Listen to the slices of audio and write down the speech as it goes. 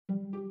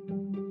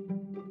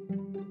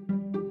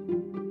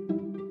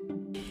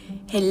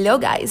Hello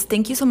guys,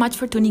 thank you so much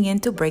for tuning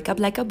in to Break Up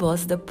Like a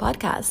Boss, the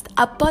podcast.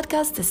 A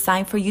podcast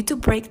designed for you to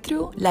break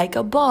through like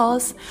a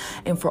boss.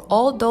 And for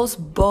all those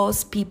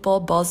boss people,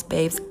 boss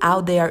babes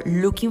out there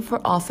looking for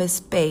office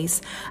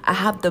space, I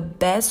have the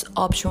best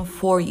option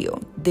for you.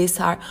 These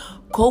are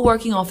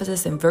co-working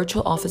offices and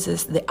virtual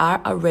offices. They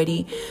are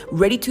already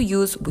ready to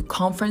use with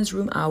conference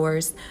room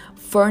hours,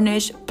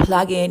 furnished,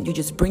 plug in. You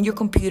just bring your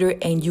computer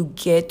and you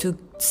get to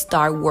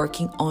start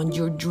working on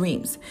your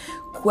dreams.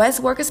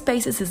 Quest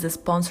Workspaces is the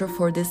sponsor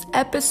for this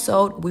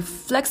episode with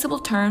flexible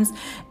terms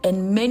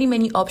and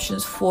many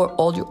options for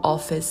all your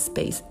office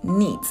space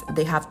needs.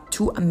 They have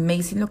two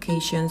amazing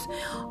locations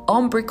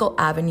on Brickell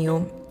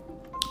Avenue,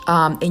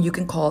 and you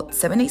can call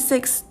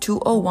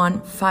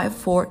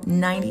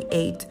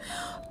 786-201-5498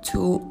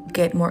 to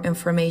get more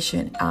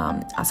information.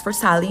 As for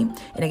Sally,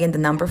 and again, the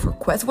number for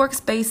Quest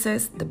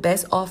Workspaces, the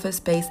best office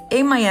space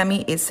in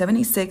Miami is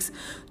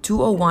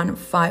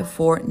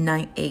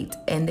 786-201-5498.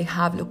 And they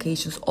have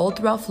locations all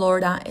throughout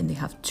Florida, and they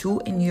have two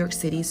in New York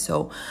City.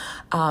 So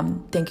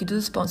thank you to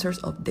the sponsors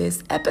of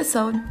this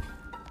episode.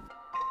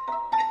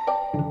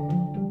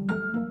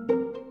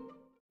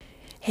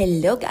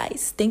 Hello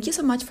guys, thank you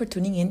so much for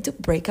tuning in to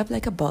Break Up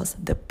Like a Boss,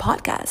 the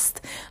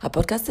podcast. A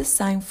podcast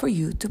designed for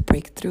you to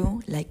break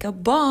through like a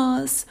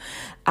boss.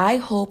 I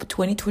hope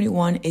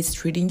 2021 is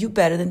treating you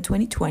better than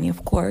 2020,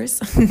 of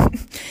course.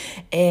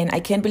 And I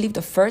can't believe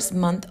the first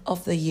month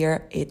of the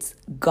year, it's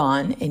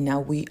gone. And now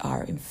we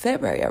are in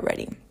February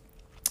already.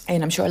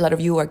 And I'm sure a lot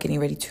of you are getting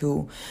ready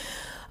to,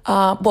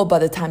 by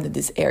the time that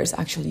this airs,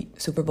 actually,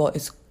 Super Bowl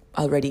is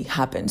already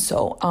happened.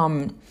 So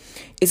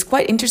it's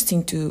quite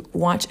interesting to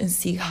watch and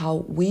see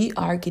how we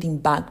are getting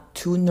back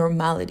to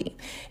normality.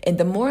 And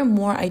the more and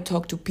more I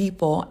talk to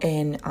people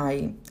and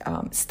I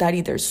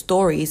study their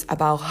stories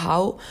about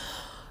how,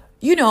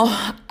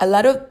 a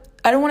lot of,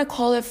 I don't want to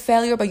call it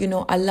failure, but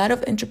a lot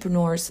of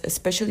entrepreneurs,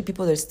 especially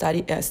people that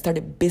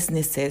started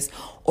businesses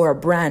or a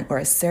brand or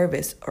a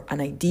service or an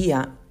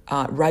idea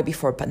right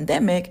before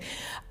pandemic,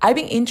 I've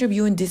been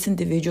interviewing these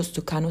individuals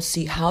to kind of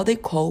see how they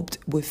coped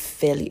with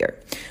failure.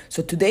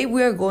 So today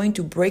we are going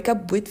to break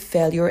up with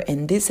failure,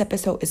 and this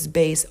episode is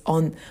based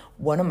on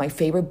one of my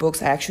favorite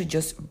books. I actually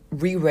just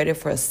reread it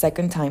for a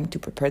second time to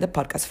prepare the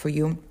podcast for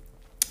you.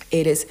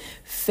 It is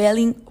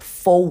Failing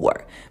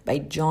Forward by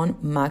John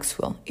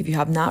Maxwell. If you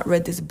have not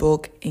read this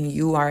book and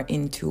you are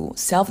into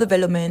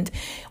self-development,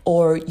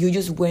 or you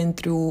just went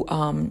through,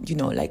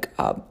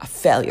 a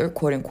failure,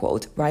 quote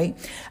unquote, right?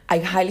 I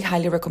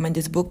highly recommend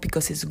this book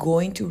because it's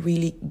going to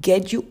really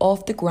get you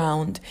off the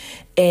ground,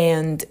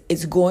 and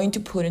it's going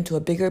to put into a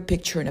bigger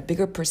picture and a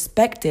bigger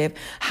perspective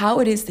how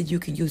it is that you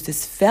can use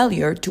this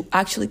failure to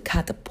actually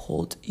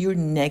catapult your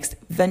next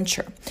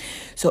venture.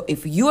 So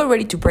if you are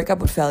ready to break up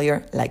with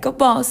failure like a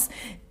boss,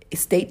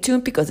 stay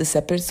tuned because this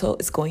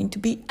episode is going to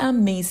be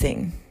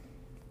amazing.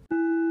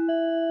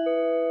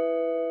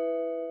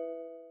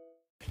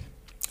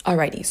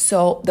 Alrighty,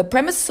 so the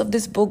premise of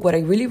this book, what I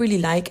really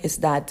like is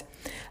that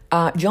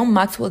John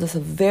Maxwell does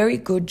a very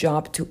good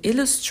job to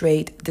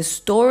illustrate the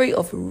story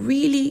of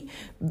really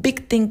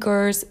big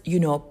thinkers,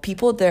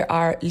 people that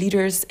are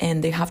leaders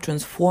and they have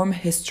transformed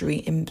history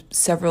in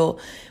several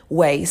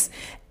ways.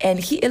 And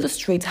he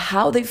illustrates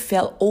how they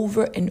fell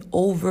over and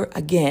over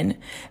again.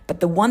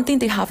 But the one thing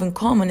they have in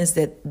common is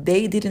that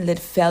they didn't let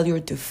failure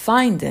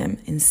define them.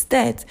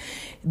 Instead,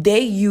 they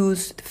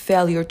used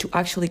failure to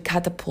actually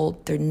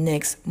catapult their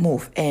next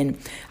move. And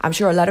I'm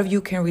sure a lot of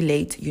you can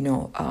relate,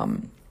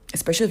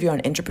 especially if you're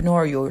an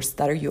entrepreneur, you're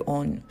starting your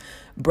own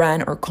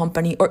brand or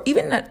company, or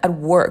even at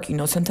work.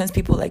 Sometimes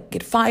people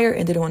get fired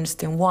and they don't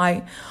understand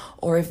why,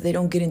 or if they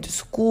don't get into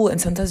school. And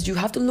sometimes you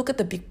have to look at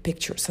the big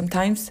picture.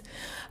 Sometimes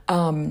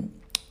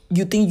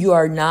you think you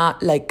are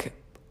not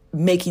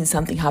making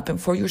something happen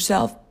for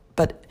yourself,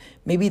 but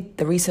maybe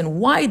the reason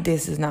why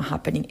this is not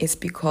happening is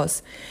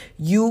because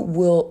you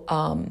will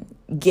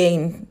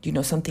gain,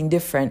 something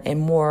different and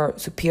more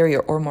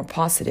superior or more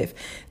positive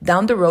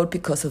down the road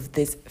because of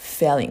this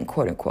failing,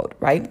 quote unquote,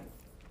 right?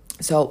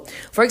 So,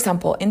 for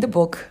example, in the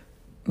book,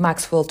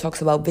 Maxwell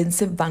talks about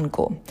Vincent Van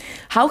Gogh,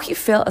 how he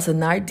failed as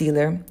an art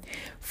dealer,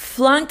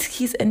 flunked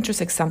his entrance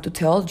exam to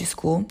theology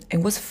school,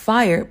 and was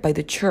fired by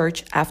the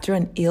church after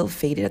an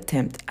ill-fated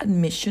attempt at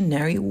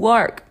missionary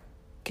work.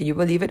 Can you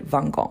believe it?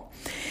 Van Gogh.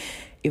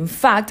 In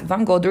fact,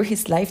 Van Gogh, during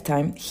his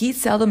lifetime, he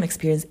seldom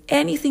experienced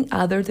anything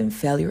other than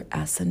failure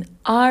as an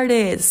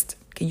artist.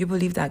 Can you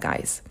believe that,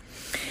 guys?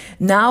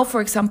 Now, for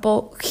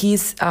example,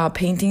 his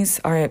paintings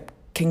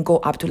can go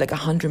up to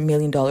 $100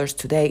 million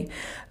today.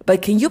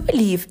 But can you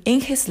believe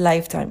in his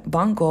lifetime,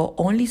 Van Gogh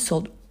only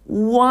sold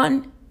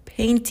one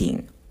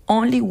painting,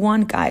 only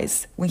one,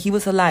 guys, when he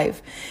was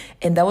alive.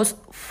 And that was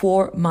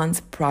 4 months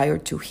prior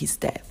to his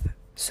death.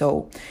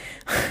 So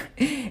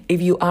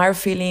if you are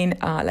feeling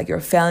like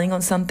you're failing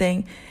on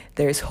something,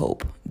 there is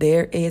hope.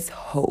 There is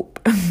hope.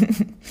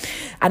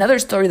 Another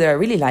story that I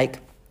really like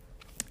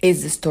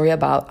is the story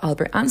about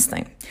Albert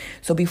Einstein.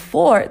 So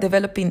before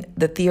developing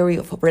the theory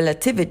of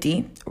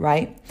relativity,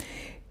 right,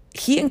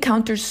 he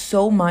encountered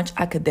so much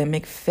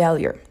academic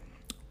failure.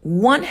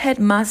 One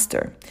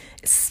headmaster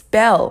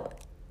expelled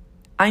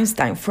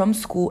Einstein from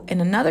school,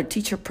 and another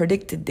teacher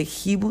predicted that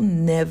he will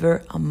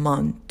never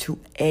amount to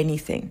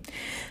anything.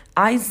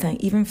 Einstein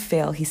even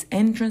failed his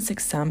entrance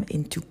exam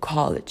into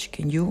college.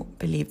 Can you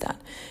believe that?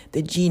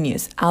 The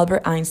genius,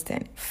 Albert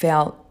Einstein,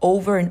 failed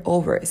over and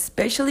over,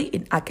 especially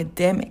in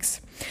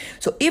academics.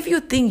 So if you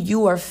think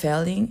you are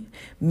failing,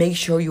 make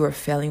sure you are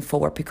failing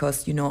forward,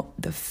 because,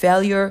 the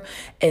failure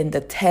and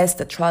the test,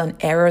 the trial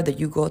and error that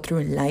you go through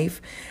in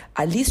life,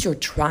 at least you're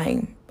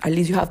trying. At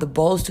least you have the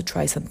balls to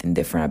try something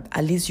different.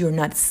 At least you're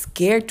not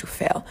scared to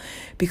fail.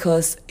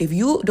 Because if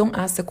you don't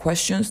ask the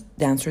questions,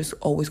 the answer is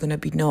always going to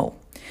be no.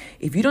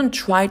 If you don't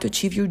try to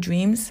achieve your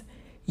dreams,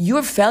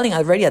 you're failing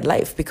already at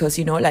life, because,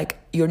 you're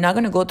not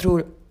going to go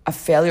through a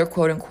failure,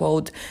 quote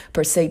unquote,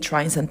 per se,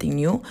 trying something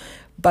new,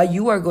 but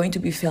you are going to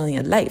be failing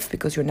at life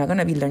because you're not going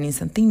to be learning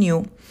something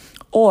new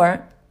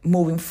or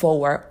moving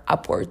forward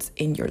upwards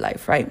in your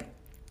life, right?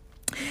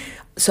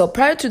 So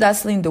prior to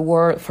dazzling the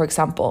world, for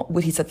example,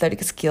 with his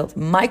athletic skills,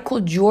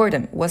 Michael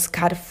Jordan was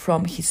cut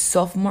from his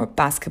sophomore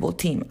basketball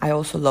team. I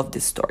also love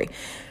this story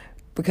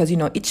because,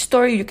 each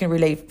story you can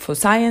relate for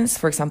science.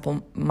 For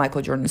example,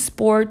 Michael Jordan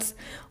sports,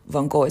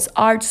 Van Gogh is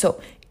art. So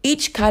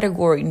each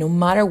category, no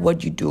matter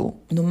what you do,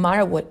 no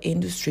matter what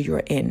industry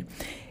you're in,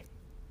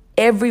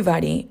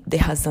 everybody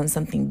that has done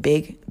something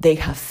big, they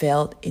have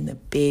failed in a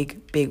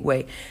big, big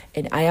way.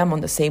 And I am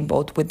on the same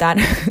boat with that.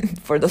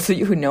 For those of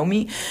you who know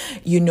me,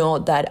 you know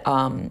that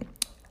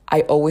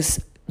I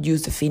always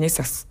use the phoenix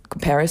as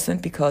comparison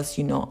because,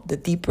 the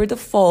deeper the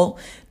fall,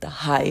 the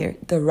higher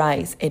the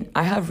rise. And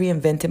I have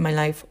reinvented my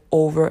life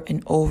over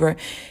and over,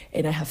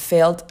 and I have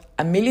failed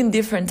a million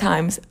different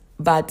times.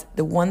 But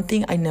the one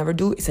thing I never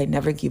do is I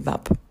never give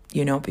up,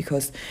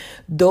 because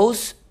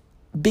those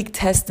big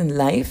tests in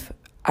life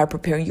are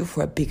preparing you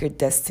for a bigger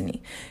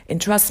destiny.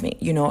 And trust me,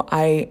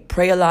 I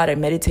pray a lot, I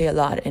meditate a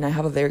lot, and I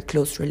have a very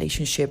close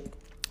relationship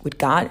with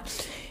God.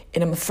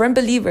 And I'm a firm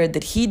believer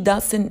that He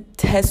doesn't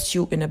test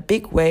you in a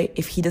big way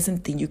if He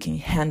doesn't think you can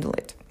handle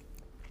it.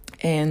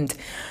 And,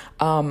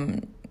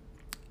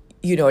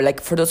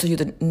 for those of you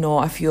that know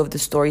a few of the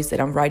stories that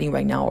I'm writing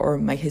right now or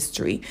my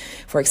history,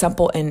 for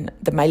example, in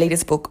my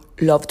latest book,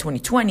 Love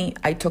 2020,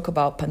 I talk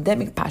about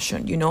pandemic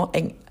passion,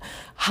 and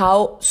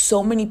how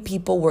so many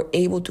people were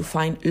able to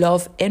find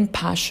love and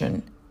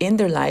passion in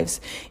their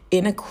lives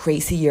in a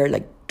crazy year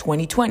like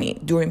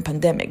 2020, during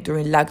pandemic,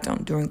 during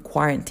lockdown, during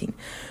quarantine.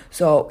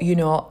 So,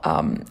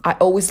 I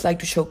always like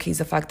to showcase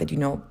the fact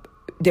that,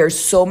 there's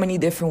so many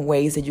different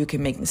ways that you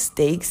can make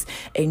mistakes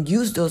and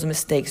use those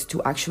mistakes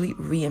to actually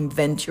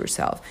reinvent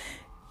yourself.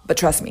 But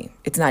trust me,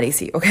 it's not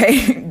easy,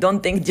 okay?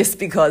 Don't think just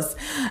because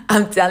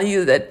I'm telling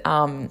you that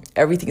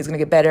everything is going to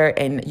get better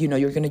and,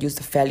 you're going to use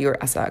the failure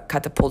as a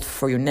catapult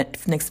for your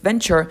next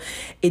venture,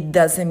 it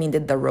doesn't mean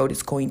that the road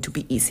is going to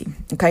be easy,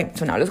 okay?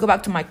 So now let's go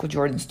back to Michael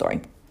Jordan's story.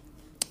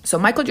 So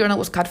Michael Jordan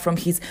was cut from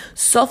his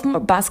sophomore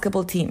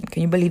basketball team.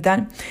 Can you believe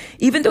that?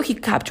 Even though he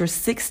captured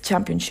 6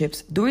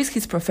 championships during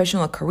his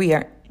professional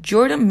career,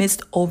 Jordan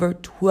missed over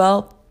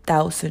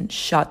 12,000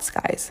 shots,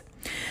 guys.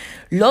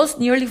 Lost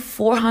nearly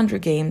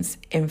 400 games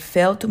and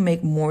failed to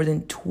make more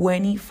than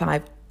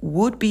 25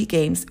 would-be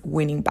games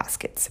winning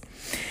baskets.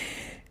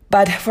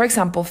 But, for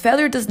example,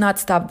 failure does not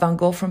stop Van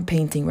Gogh from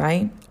painting,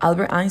 right?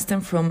 Albert Einstein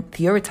from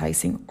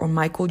theorizing, or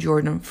Michael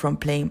Jordan from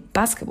playing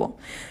basketball.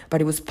 But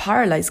it has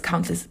paralyzed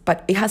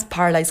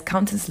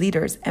countless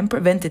leaders and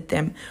prevented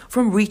them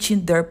from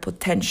reaching their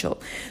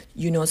potential.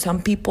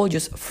 Some people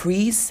just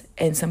freeze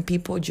and some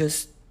people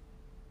just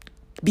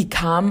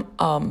become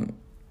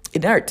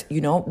inert,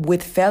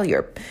 with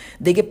failure.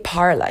 They get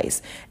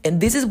paralyzed. And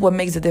this is what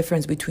makes the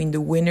difference between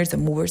the winners, the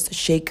movers, the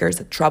shakers,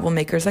 the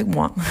troublemakers like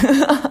moi.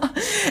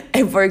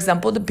 And for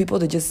example, the people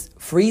that just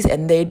freeze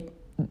and they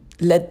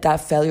let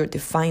that failure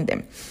define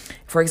them.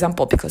 For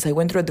example, because I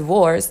went through a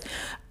divorce,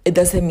 it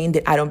doesn't mean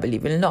that I don't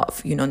believe in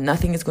love.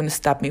 Nothing is going to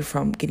stop me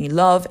from getting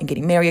love and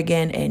getting married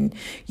again. And,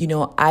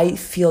 I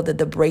feel that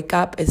the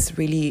breakup is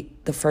really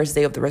the first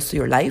day of the rest of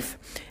your life.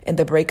 And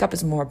the breakup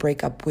is more a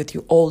breakup with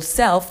your old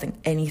self than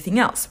anything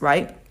else,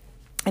 right?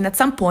 And at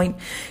some point,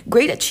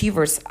 great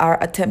achievers are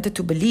tempted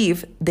to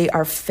believe they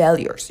are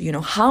failures.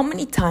 How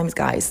many times,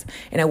 guys,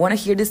 and I want to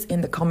hear this in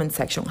the comment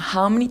section,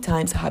 how many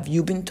times have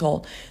you been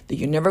told that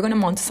you're never going to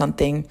amount to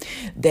something,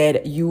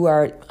 that you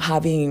are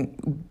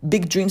having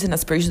big dreams and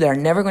aspirations that are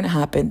never going to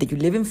happen, that you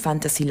live in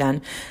fantasy land?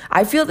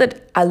 I feel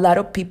that a lot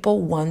of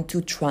people want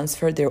to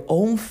transfer their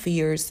own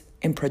fears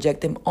and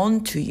project them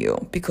onto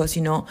you because,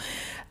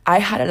 I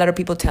had a lot of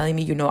people telling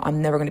me,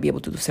 I'm never going to be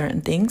able to do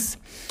certain things.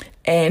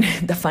 And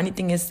the funny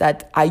thing is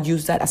that I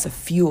use that as a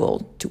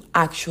fuel to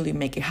actually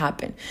make it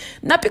happen.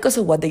 Not because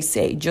of what they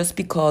say, just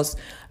because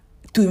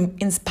to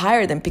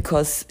inspire them.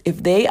 Because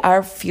if they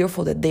are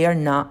fearful that they are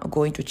not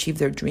going to achieve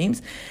their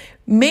dreams,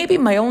 maybe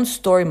my own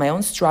story, my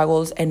own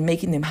struggles, and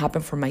making them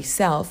happen for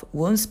myself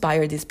will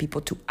inspire these people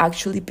to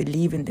actually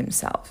believe in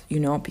themselves,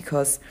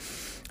 because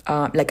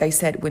Like I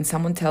said, when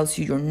someone tells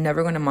you you're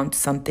never going to amount to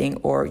something,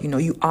 or,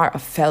 you are a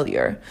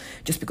failure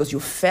just because you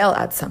fail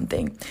at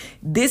something,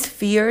 these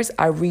fears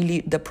are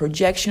really the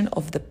projection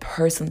of the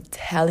person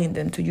telling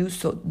them to you.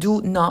 So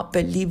do not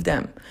believe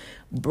them.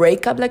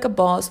 Break up like a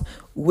boss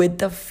with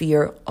the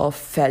fear of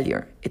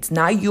failure. It's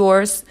not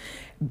yours.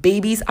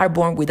 Babies are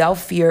born without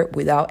fear,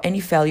 without any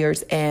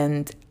failures,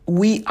 and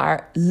we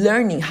are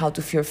learning how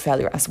to fear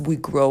failure as we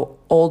grow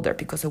older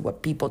because of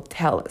what people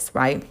tell us,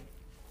 right?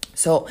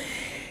 So,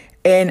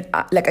 and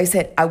like I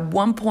said, at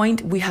one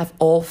point, we have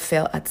all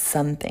failed at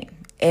something.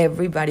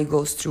 Everybody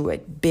goes through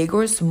it, big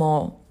or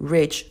small,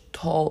 rich,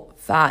 tall,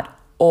 fat,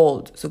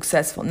 old,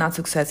 successful, not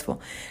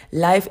successful.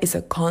 Life is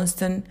a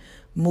constant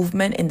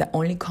movement, and the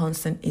only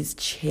constant is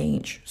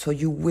change. So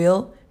you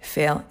will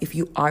fail if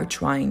you are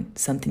trying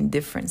something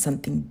different,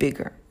 something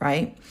bigger,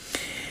 right?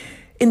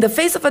 In the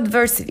face of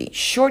adversity,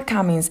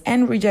 shortcomings,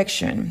 and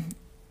rejection,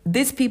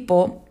 these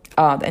people,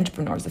 the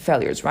entrepreneurs, the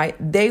failures, right?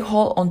 They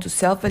hold on to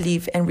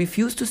self-belief and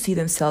refuse to see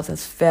themselves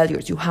as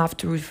failures. You have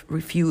to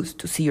refuse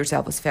to see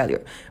yourself as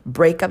failure.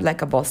 Break up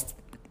like a boss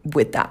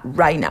with that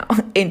right now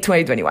in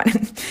 2021.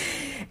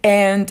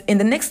 And in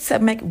the next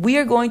segment, we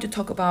are going to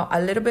talk about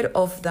a little bit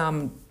of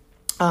the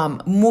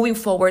moving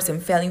forwards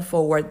and failing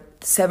forward,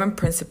 7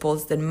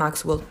 principles that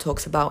Maxwell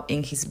talks about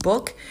in his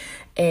book.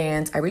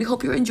 And I really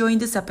hope you're enjoying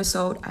this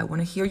episode. I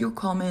want to hear your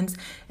comments,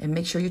 and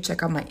make sure you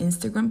check out my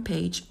Instagram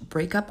page,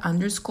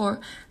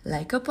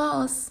 breakup_like a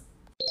boss.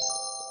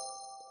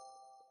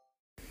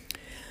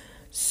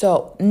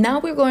 So now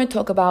we're going to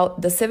talk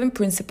about the 7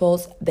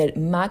 principles that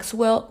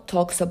Maxwell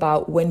talks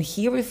about when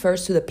he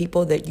refers to the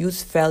people that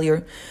use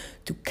failure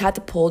to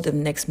catapult the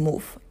next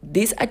move.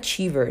 These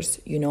achievers,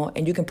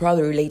 and you can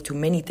probably relate to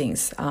many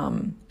things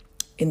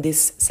in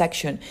this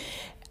section.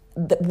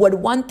 What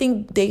one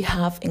thing they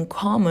have in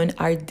common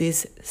are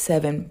these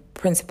 7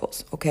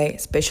 principles, okay?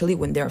 Especially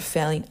when they're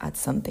failing at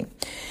something.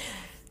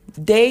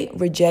 They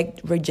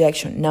reject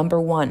rejection. Number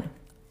 1,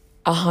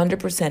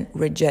 100%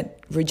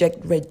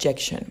 reject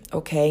rejection,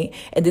 okay?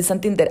 And it's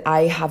something that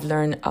I have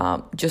learned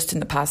just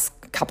in the past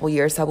couple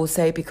years, I will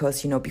say,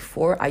 because,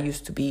 before I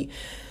used to be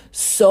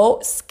so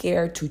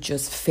scared to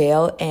just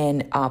fail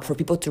and for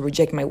people to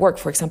reject my work.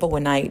 For example,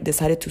 when I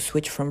decided to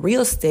switch from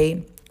real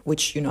estate,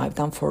 which, I've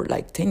done for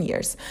like 10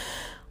 years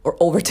or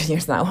over 10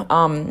 years now.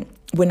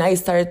 When I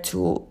started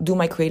to do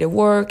my creative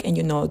work and,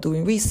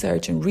 doing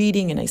research and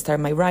reading, and I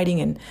started my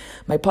writing and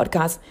my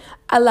podcast,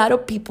 a lot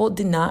of people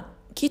did not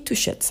give 2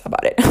 shits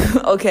about it,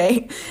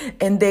 okay?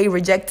 And they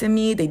rejected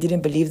me. They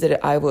didn't believe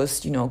that I was,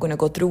 going to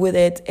go through with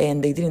it.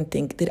 And they didn't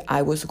think that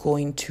I was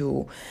going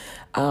to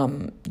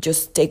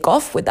just take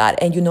off with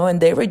that. And, and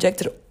they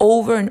rejected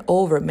over and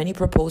over many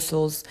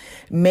proposals,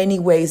 many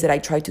ways that I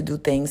tried to do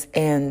things.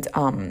 And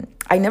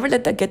I never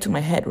let that get to my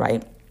head,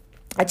 right?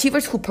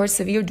 Achievers who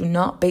persevere do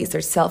not base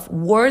their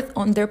self-worth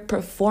on their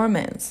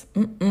performance.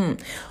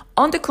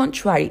 On the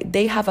contrary,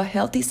 they have a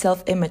healthy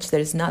self-image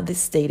that is not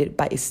dictated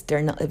by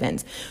external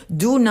events.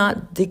 Do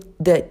not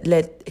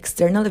let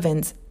external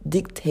events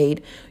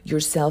dictate your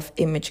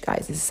self-image,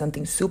 guys. This is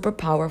something super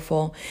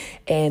powerful,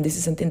 and this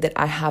is something that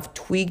I have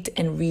tweaked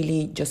and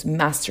really just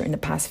mastered in the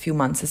past few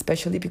months,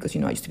 especially because,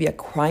 I used to be a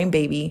crying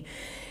baby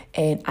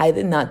and I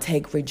did not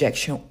take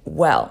rejection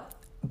well.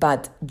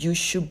 But you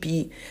should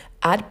be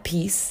at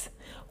peace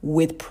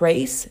with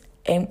praise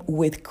and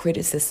with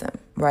criticism,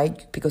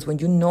 right? Because when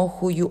you know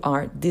who you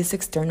are, these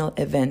external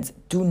events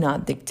do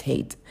not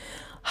dictate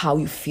how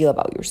you feel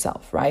about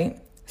yourself, right?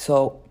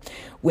 So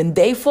when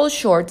they fall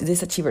short,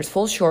 these achievers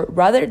fall short,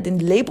 rather than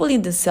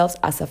labeling themselves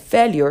as a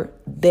failure,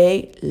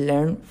 they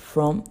learn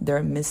from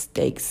their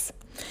mistakes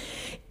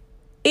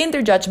in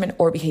their judgment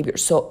or behavior.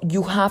 So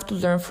you have to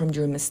learn from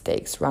your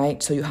mistakes,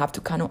 right? So you have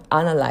to kind of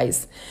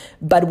analyze,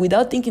 but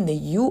without thinking that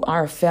you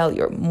are a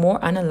failure,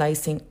 more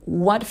analyzing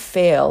what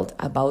failed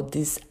about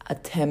this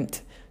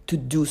attempt to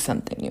do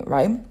something new,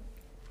 right?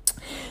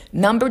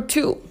 Number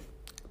 2,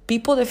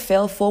 people that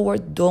fail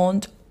forward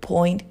don't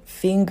point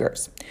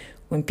fingers.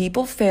 When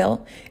people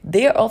fail,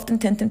 they are often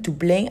tempted to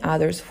blame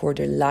others for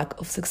their lack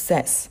of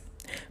success.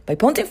 By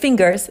pointing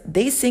fingers,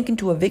 they sink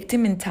into a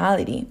victim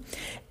mentality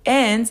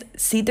and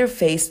see their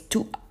fate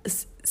to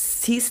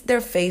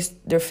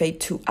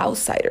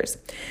outsiders.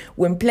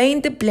 When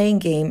playing the blame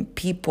game,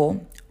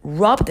 people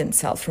rob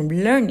themselves from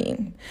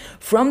learning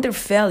from their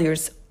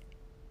failures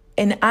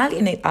and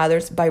alienate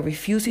others by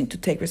refusing to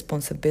take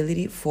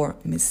responsibility for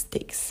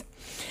mistakes.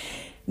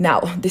 Now,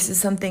 this is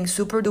something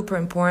super duper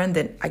important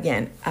that,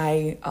 again,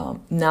 I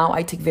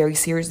take very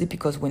seriously,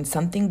 because when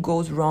something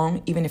goes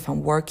wrong, even if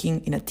I'm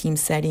working in a team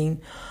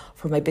setting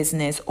for my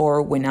business,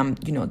 or when I'm,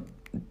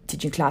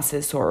 teaching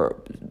classes or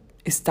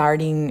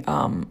starting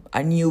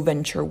a new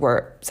venture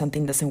where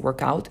something doesn't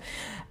work out,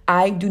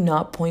 I do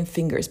not point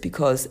fingers,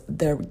 because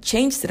the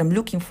change that I'm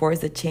looking for is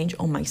the change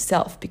on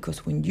myself.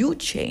 Because when you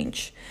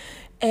change,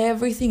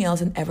 everything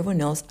else and everyone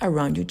else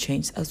around you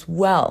changes as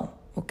well.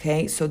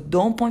 Okay, so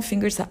don't point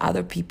fingers at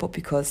other people,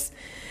 because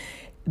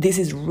this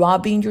is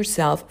robbing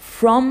yourself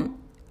from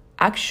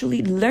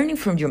actually learning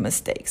from your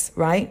mistakes,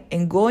 right?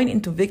 And going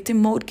into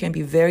victim mode can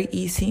be very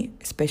easy,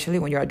 especially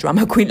when you're a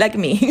drama queen like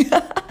me.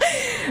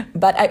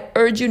 But I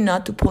urge you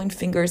not to point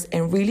fingers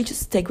and really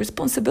just take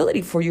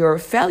responsibility for your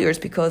failures,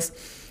 because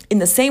in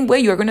the same way,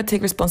 you're going to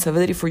take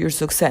responsibility for your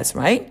success,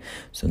 right?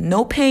 So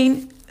no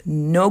pain,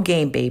 no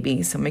gain,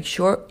 baby. So make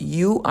sure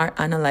you are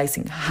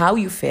analyzing how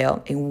you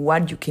fail and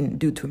what you can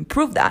do to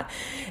improve that.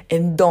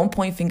 And don't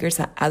point fingers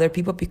at other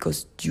people,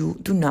 because you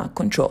do not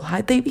control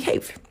how they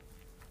behave.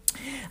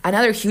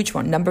 Another huge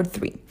one, number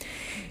 3.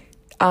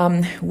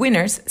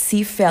 Winners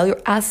see failure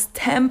as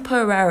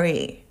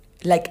temporary.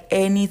 Like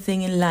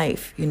anything in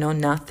life,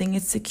 nothing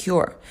is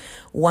secure.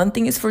 One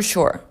thing is for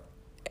sure.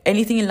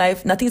 Anything in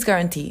life, nothing is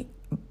guaranteed.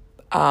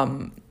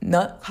 What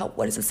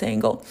does the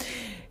saying go?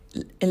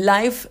 In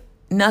life,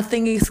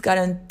 nothing is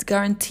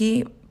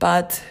guaranteed,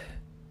 but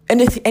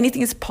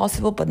anything is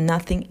possible, but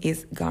nothing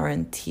is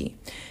guaranteed.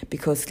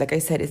 Because like I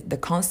said, the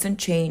constant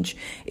change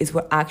is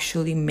what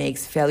actually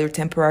makes failure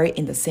temporary.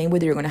 In the same way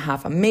that you're going to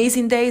have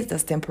amazing days,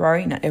 that's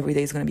temporary. Not every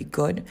day is going to be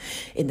good.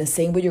 In the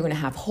same way you're going to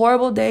have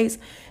horrible days,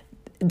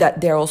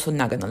 that they're also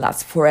not going to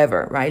last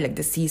forever, right? Like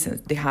the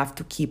seasons, they have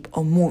to keep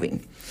on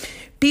moving.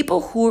 People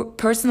who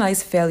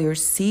personalize failure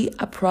see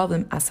a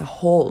problem as a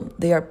whole.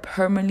 They are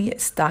permanently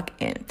stuck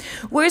in.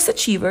 Whereas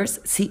achievers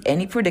see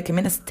any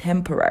predicament as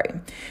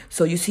temporary.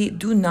 So you see,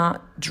 do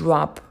not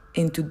drop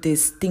into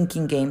this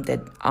thinking game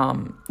that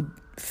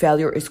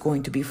failure is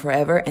going to be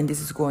forever and this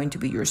is going to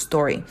be your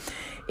story.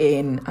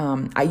 And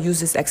I use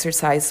this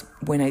exercise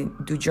when I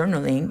do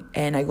journaling,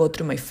 and I go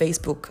through my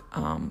Facebook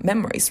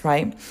memories,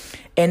 right?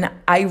 And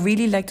I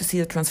really like to see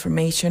the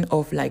transformation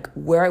of like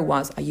where I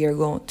was a year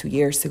ago, 2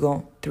 years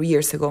ago, 3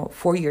 years ago,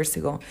 4 years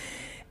ago.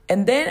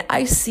 And then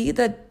I see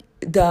that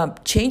the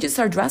changes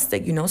are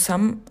drastic.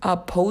 Some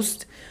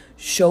posts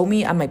show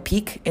me at my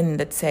peak in,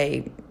 let's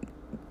say,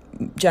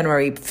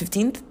 January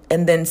 15th.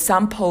 And then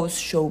some posts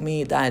show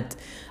me that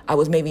I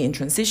was maybe in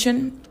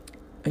transition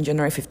on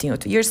January 15th or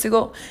 2 years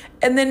ago.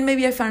 And then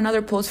maybe I found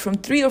another post from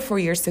 3 or 4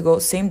 years ago,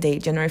 same day,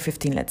 January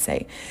 15th, let's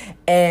say.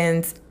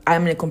 And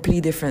I'm in a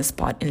completely different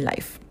spot in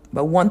life.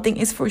 But one thing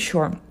is for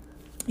sure,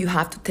 you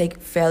have to take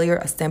failure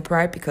as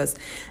temporary, because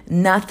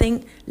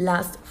nothing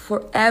lasts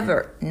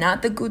forever.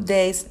 Not the good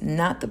days,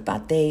 not the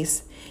bad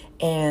days.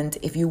 And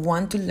if you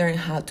want to learn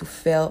how to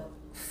fail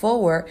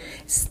forward,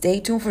 stay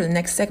tuned for the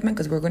next segment,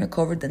 because we're going to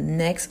cover the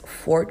next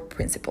 4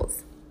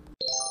 principles.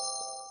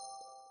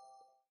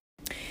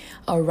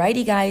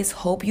 Alrighty, guys,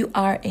 hope you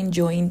are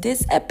enjoying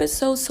this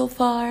episode so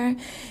far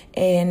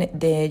and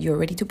that you're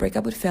ready to break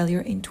up with failure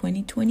in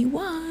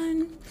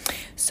 2021.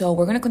 So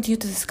we're going to continue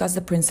to discuss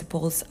the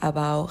principles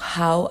about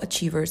how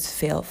achievers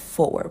fail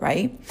forward,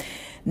 right?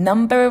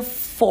 Number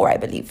 4, I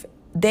believe.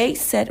 They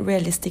set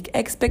realistic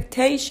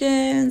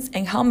expectations.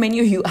 And how many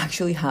of you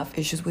actually have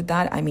issues with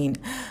that? I mean,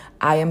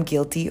 I am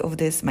guilty of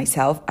this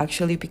myself,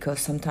 actually, because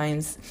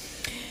sometimes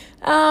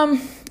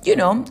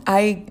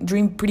I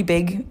dream pretty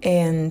big,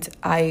 and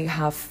I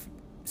have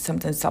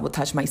sometimes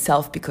sabotaged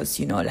myself because,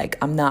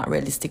 I'm not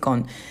realistic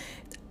on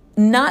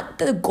not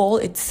the goal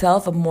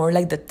itself, but more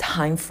like the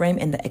time frame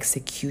and the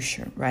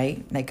execution,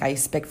 right? Like I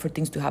expect for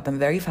things to happen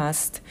very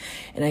fast,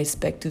 and I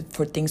expect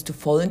for things to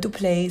fall into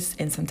place,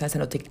 and sometimes I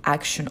don't take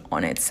action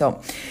on it.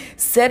 So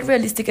set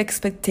realistic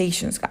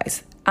expectations,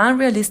 guys.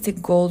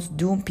 Unrealistic goals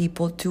doom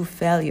people to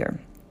failure.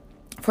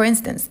 For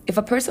instance, if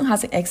a person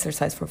hasn't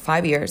exercised for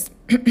 5 years,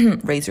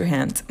 raise your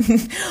hand,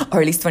 or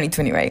at least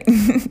 2020, right?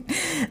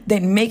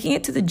 Then making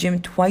it to the gym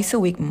twice a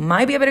week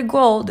might be a better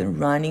goal than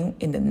running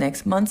in the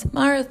next month's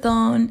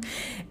marathon.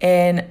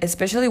 And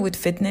especially with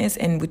fitness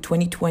and with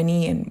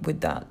 2020 and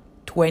with the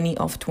 20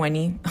 of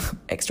 20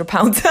 extra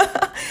pounds,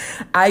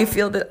 I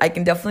feel that I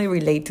can definitely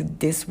relate to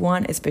this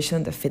one, especially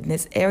in the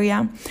fitness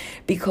area,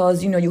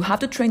 because, you have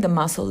to train the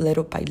muscle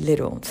little by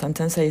little.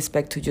 Sometimes I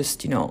expect to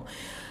just,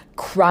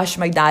 crush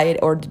my diet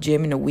or the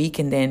gym in a week,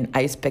 and then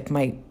I expect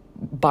my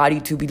body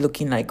to be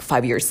looking like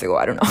 5 years ago.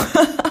 I don't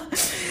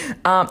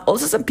know.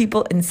 Also, some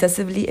people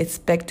insensibly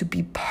expect to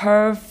be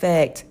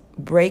perfect.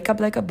 Break up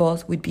like a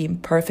boss with being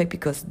perfect,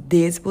 because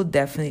this will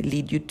definitely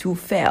lead you to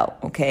fail,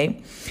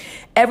 okay?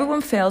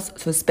 Everyone fails,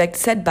 so expect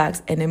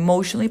setbacks and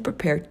emotionally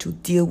prepare to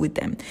deal with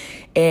them.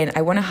 And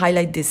I want to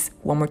highlight this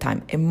one more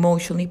time.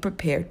 Emotionally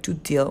prepare to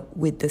deal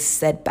with the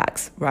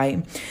setbacks,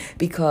 right?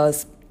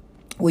 Because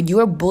when you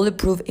are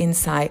bulletproof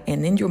inside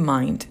and in your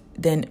mind,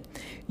 then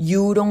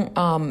you don't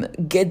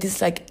get this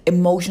like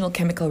emotional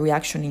chemical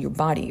reaction in your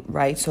body,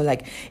 right? So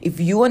like if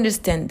you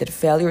understand that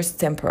failure is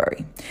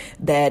temporary,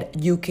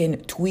 that you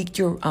can tweak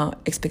your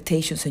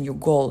expectations and your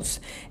goals,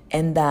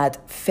 and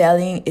that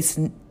failing is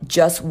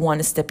just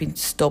one stepping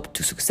stop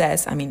to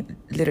success. I mean,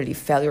 literally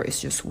failure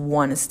is just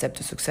one step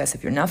to success.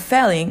 If you're not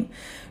failing,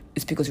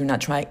 it's because you're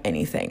not trying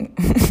anything,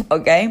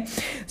 okay?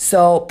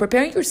 So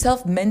preparing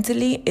yourself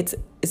mentally, it's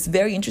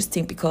very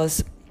interesting,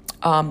 because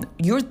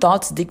your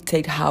thoughts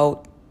dictate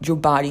how your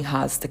body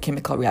has the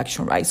chemical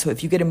reaction, right? So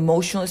if you get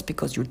emotional, it's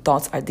because your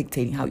thoughts are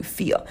dictating how you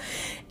feel.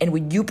 And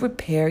when you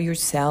prepare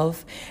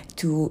yourself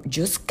to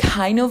just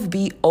kind of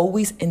be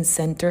always in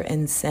center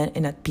and zen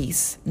and at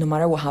peace, no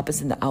matter what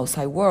happens in the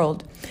outside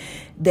world,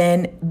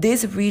 then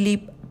this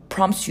really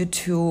prompts you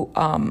to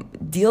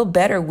deal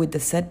better with the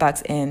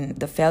setbacks and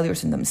the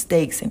failures and the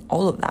mistakes and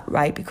all of that,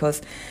 right?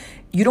 Because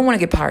you don't want to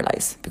get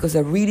paralyzed, because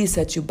that really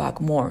sets you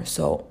back more.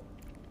 So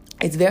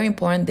it's very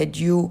important that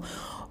you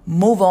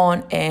move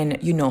on and,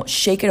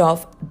 shake it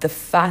off. The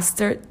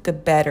faster, the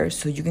better,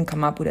 so you can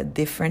come up with a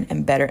different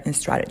and better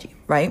strategy,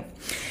 right?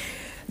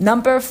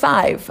 Number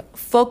 5,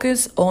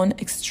 focus on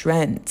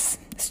strengths.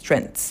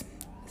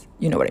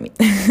 You know what I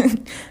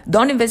mean.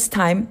 Don't invest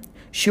time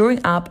shoring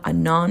up a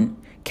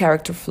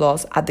non-character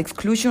flaws at the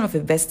exclusion of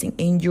investing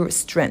in your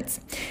strengths.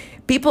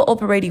 People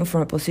operating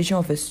from a position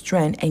of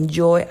strength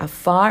enjoy a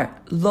far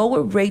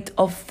lower rate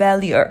of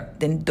failure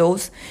than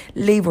those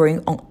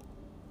laboring on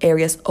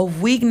areas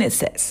of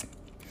weaknesses.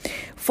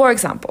 For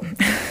example,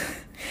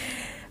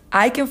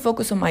 I can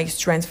focus on my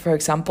strengths. For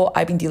example,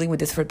 I've been dealing with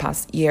this for the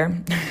past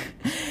year.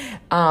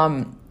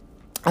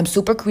 I'm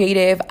super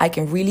creative. I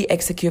can really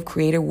execute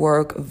creative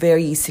work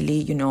very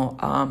easily.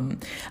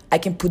 I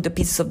can put the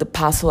pieces of the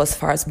puzzle as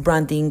far as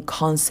branding,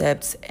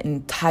 concepts,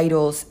 and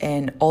titles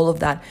and all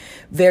of that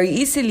very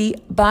easily.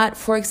 But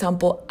for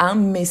example,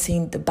 I'm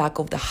missing the back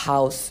of the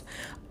house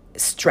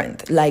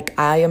strength. Like,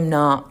 I am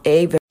not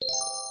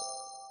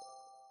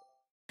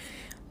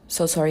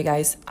So sorry,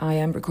 guys. I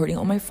am recording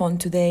on my phone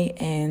today,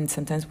 and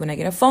sometimes when I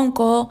get a phone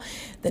call,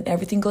 then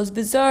everything goes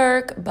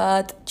berserk.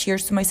 But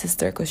cheers to my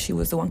sister, because she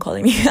was the one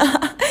calling me.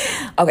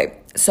 Okay,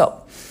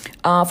 so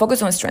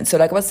focus on strengths. So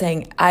like I was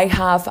saying, I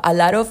have a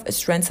lot of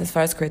strengths as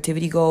far as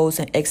creativity goes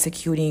and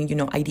executing,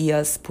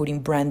 ideas, putting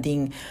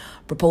branding,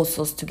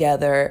 proposals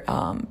together,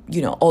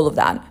 all of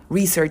that,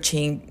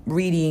 researching,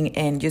 reading,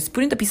 and just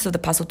putting the pieces of the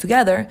puzzle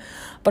together.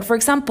 But for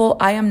example,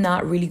 I am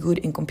not really good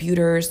in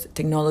computers,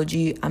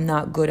 technology. I'm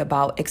not good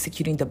about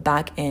executing the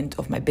back end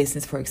of my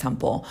business, for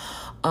example,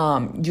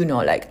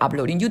 like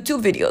uploading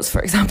YouTube videos, for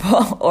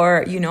example,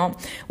 or,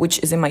 which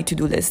is in my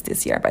to-do list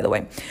this year, by the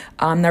way.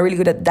 I'm not really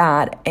good at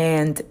that.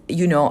 And,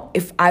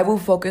 if I will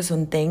focus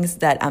on things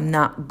that I'm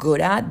not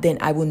good at, then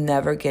I will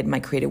never get my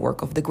creative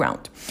work off the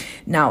ground.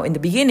 Now, in the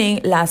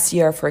beginning, last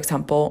year, for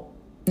example,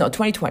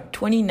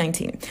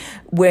 2019,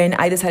 when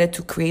I decided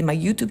to create my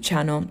YouTube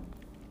channel,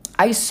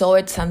 I saw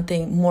it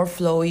something more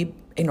flowy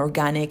and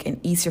organic and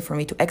easier for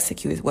me to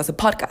execute. It was a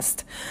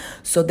podcast.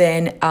 So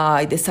then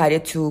I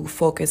decided to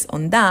focus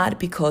on that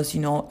because,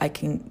 I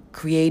can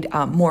create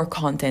more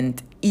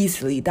content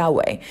easily that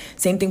way.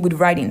 Same thing with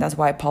writing. That's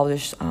why I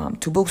published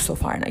 2 books so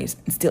far, and I'm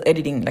still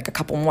editing like a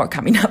couple more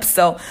coming up.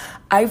 So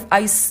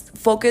I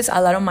focus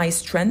a lot on my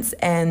strengths,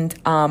 and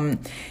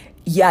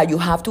you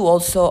have to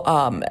also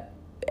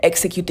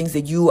execute things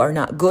that you are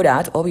not good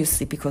at,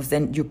 obviously, because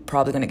then you're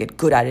probably going to get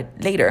good at it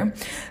later.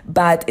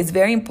 But it's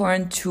very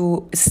important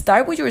to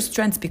start with your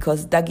strengths,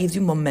 because that gives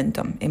you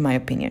momentum, in my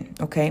opinion,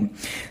 okay?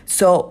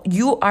 So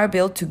you are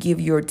built to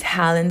give your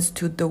talents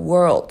to the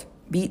world.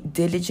 Be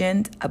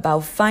diligent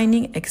about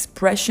finding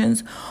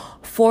expressions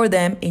for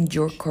them in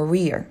your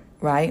career,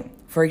 right?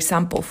 For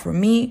example, for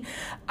me,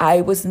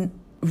 I was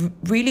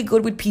really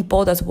good with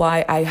people. That's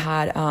why I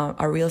had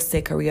a real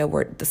estate career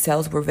where the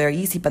sales were very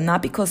easy, but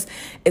not because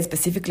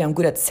specifically I'm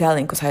good at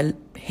selling, because I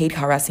hate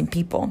harassing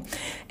people.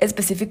 It's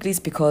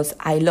because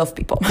I love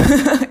people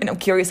and I'm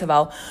curious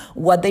about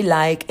what they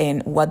like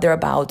and what they're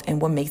about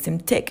and what makes them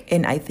tick.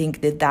 And I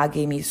think that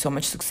gave me so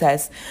much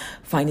success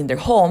finding their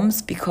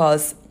homes,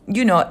 because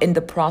in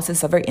the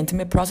process, a very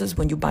intimate process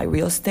when you buy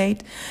real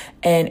estate,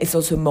 and it's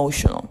also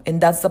emotional.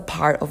 And that's the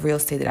part of real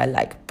estate that I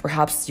like.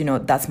 Perhaps,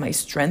 that's my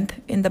strength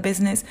in the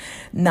business,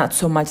 not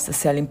so much the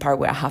selling part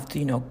where I have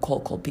to,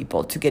 call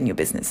people to get new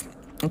business.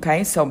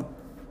 Okay, so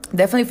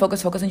definitely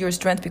focus on your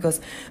strength,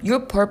 because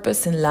your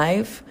purpose in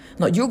life,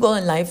 your goal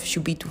in life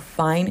should be to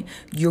find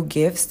your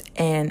gifts,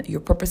 and your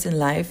purpose in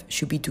life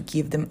should be to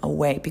give them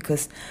away,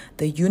 because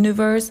the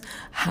universe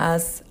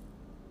has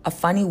a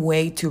funny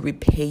way to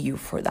repay you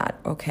for that,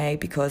 okay?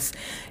 Because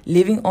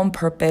living on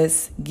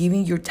purpose,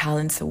 giving your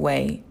talents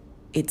away,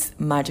 it's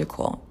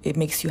magical. It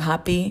makes you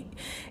happy.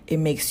 It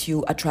makes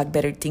you attract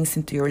better things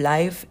into your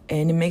life,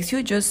 and it makes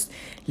you just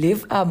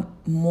live a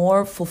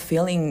more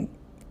fulfilling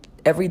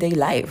everyday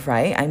life,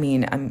 right? I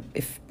mean,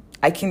 if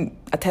I can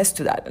attest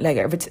to that. Like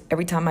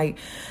every time I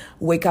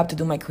wake up to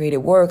do my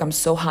creative work, I'm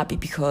so happy,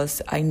 because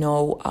I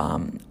know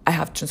I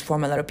have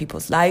transformed a lot of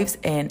people's lives,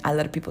 and a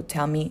lot of people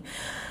tell me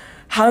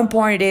how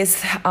important it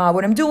is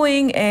what I'm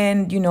doing,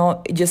 and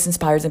it just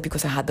inspires them,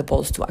 because I had the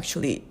balls to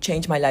actually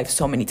change my life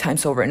so many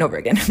times over and over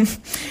again.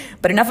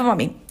 But enough about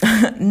me.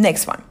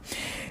 Next one.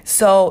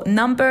 So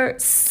number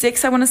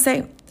 6, I want to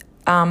say,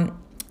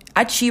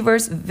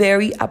 achievers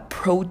vary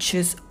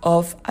approaches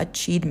of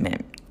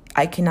achievement.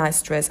 I cannot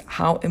stress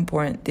how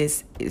important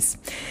this is.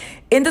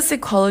 In The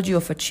Psychology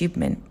of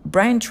Achievement,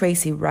 Brian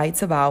Tracy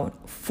writes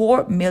about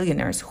 4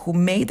 millionaires who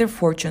made their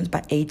fortunes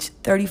by age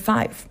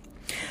 35.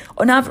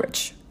 On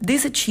average,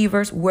 these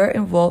achievers were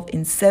involved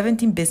in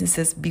 17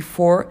 businesses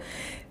before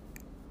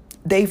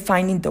they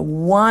finding the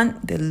one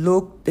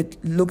that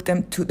took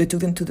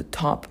them to the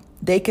top.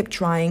 They kept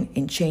trying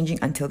and changing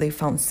until they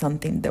found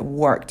something that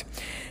worked.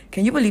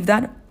 Can you believe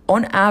that?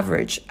 On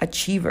average,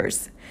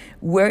 achievers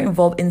were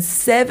involved in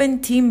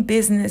 17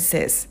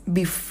 businesses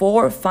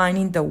before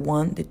finding the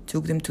one that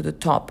took them to the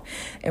top.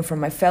 And for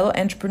my fellow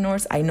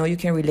entrepreneurs, I know you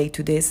can relate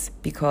to this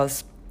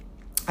because,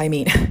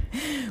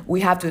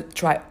 we have to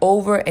try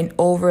over and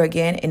over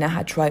again. And I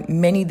had tried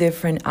many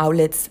different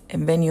outlets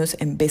and venues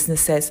and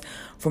businesses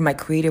for my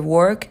creative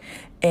work.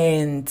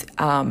 And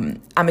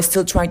I'm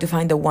still trying to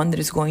find the one that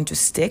is going to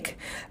stick.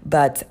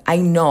 But I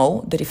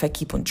know that if I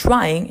keep on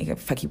trying,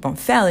 if I keep on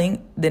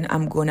failing, then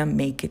I'm going to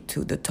make it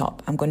to the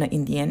top. I'm going to,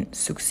 in the end,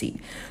 succeed.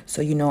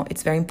 So,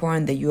 it's very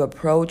important that you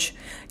approach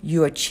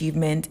your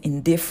achievement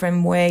in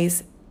different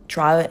ways,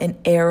 trial and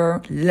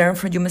error, learn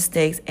from your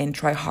mistakes, and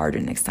try harder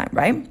next time,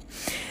 right?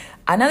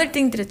 Another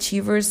thing that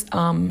achievers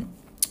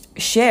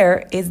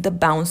share is the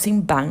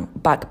bouncing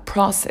back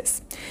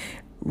process.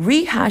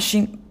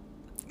 Rehashing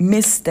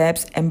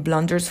missteps and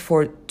blunders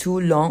for too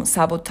long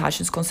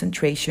sabotages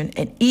concentration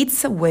and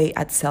eats away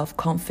at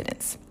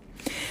self-confidence.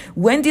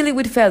 When dealing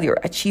with failure,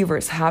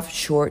 achievers have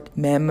short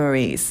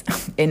memories.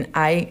 And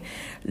I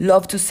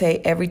love to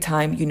say every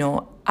time,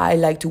 I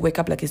like to wake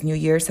up like it's New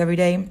Year's every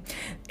day.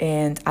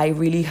 And I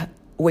really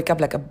wake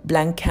up like a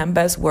blank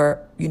canvas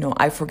where,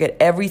 I forget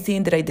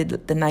everything that I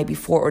did the night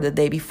before or the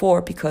day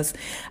before, because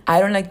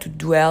I don't like to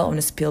dwell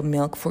on spilled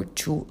milk for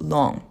too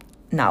long.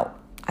 Now,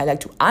 I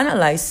like to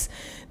analyze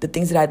the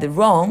things that I did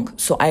wrong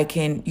so I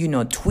can,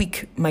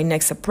 tweak my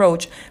next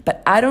approach.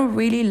 But I don't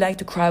really like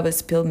to cry over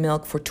spilled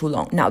milk for too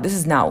long. Now, this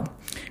is now.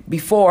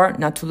 Before,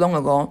 not too long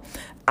ago,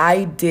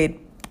 I did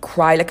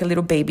cry like a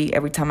little baby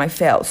every time I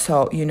fail.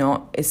 So,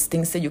 it's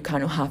things that you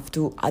kind of have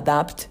to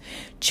adapt,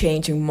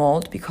 change, and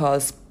mold,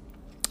 because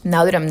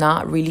now that I'm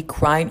not really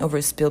crying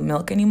over spilled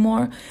milk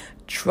anymore,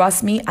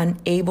 trust me, I'm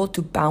able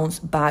to bounce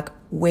back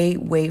way,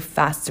 way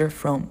faster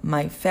from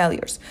my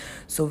failures.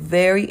 So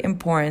very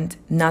important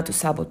not to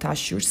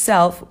sabotage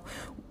yourself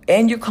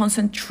and your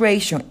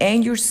concentration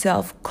and your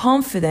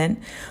self-confidence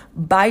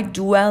by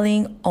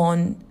dwelling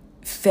on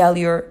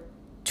failure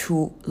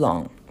too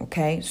long.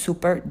 Okay,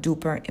 super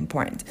duper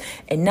important.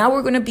 And now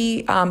we're going to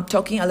be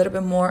talking a little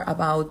bit more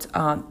about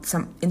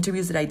some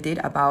interviews that I did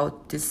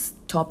about this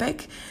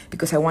topic,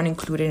 because I want to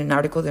include it in an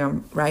article that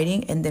I'm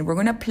writing. And then we're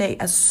going to play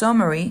a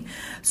summary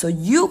so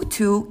you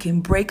too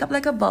can break up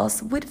like a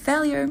boss with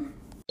failure.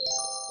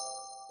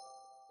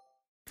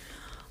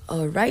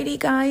 Alrighty,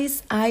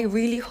 guys, I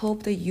really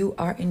hope that you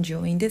are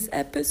enjoying this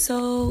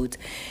episode.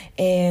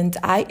 And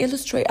I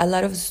illustrate a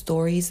lot of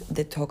stories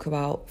that talk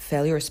about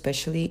failure,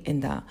 especially in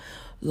the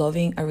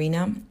loving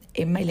arena,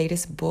 in my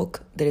latest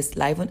book that is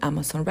live on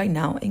Amazon right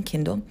now in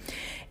Kindle.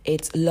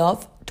 It's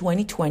Love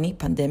 2020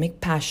 Pandemic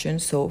Passion.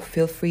 So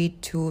feel free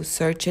to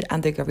search it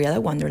under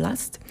Gabriela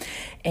Wanderlust.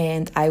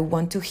 And I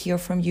want to hear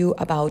from you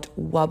about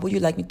what would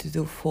you like me to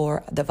do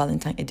for the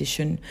Valentine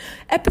edition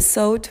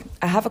episode.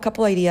 I have a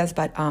couple ideas,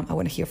 but I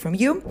want to hear from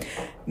you.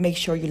 Make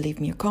sure you leave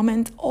me a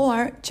comment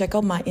or check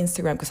out my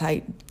Instagram, because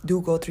I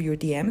do go through your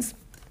DMs.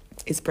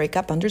 It's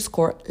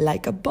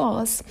breakup_like a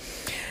boss.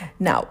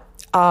 Now,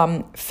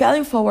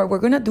 failing forward, we're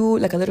going to do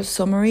like a little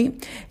summary,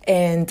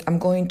 and I'm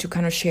going to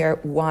kind of share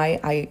why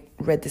I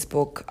read this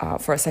book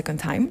for a second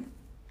time,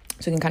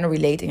 so you can kind of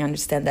relate and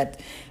understand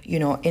that,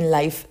 in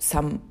life,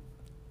 some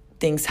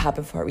things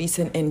happen for a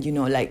reason. And,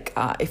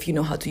 if you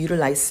know how to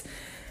utilize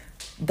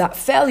that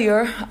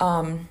failure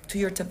to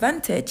your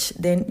advantage,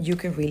 then you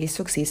can really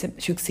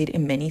succeed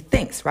in many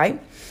things,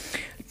 right?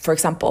 For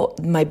example,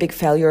 my big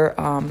failure,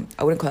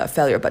 I wouldn't call it a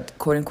failure, but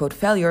quote unquote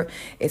failure,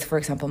 is, for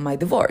example, my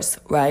divorce,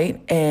 right?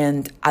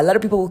 And a lot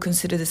of people would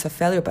consider this a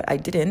failure, but I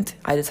didn't.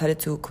 I decided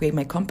to create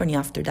my company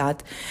after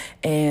that.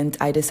 And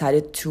I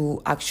decided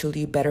to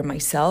actually better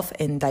myself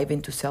and dive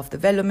into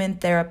self-development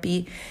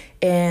therapy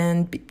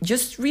and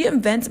just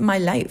reinvent my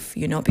life,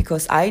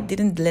 because I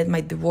didn't let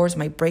my divorce,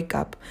 my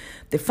breakup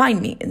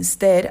define me.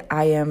 Instead,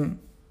 I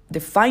am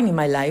defining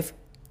my life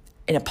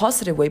in a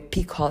positive way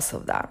because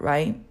of that,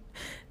 right?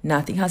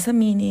 Nothing has a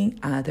meaning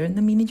other than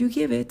the meaning you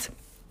give it.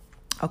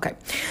 Okay.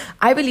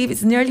 I believe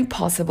it's nearly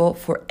impossible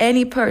for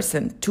any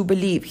person to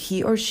believe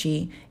he or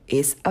she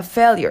is a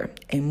failure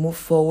and move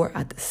forward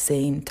at the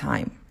same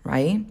time,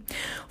 right?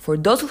 For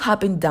those who have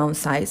been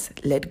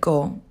downsized, let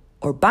go,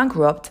 or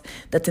bankrupt,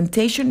 the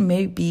temptation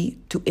may be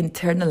to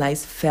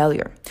internalize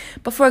failure.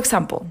 But for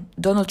example,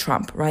 Donald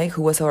Trump, right,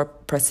 who was our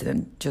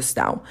president just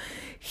now,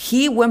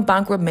 he went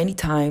bankrupt many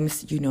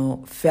times,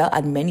 fell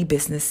at many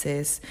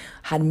businesses,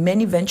 had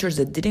many ventures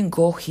that didn't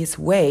go his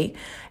way.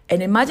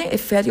 And imagine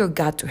if failure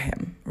got to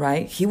him,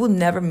 right? He would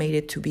never made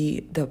it to be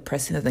the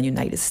president of the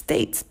United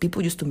States.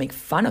 People used to make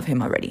fun of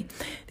him already.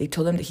 They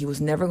told him that he was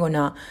never going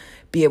to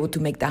be able to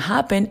make that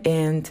happen.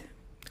 And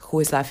Who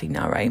is laughing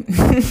now, right?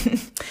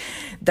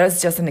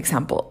 That's just an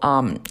example.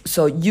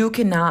 So you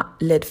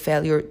cannot let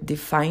failure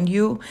define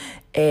you,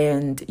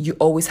 and you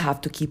always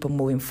have to keep on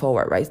moving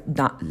forward, right?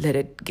 Not let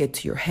it get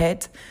to your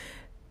head.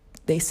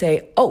 They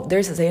say, oh,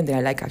 there's a saying that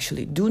I like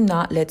actually. Do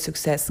not let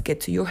success get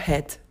to your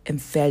head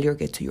and failure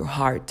get to your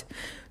heart.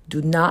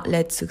 Do not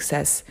let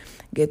success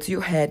get to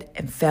your head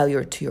and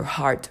failure to your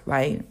heart,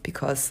 right?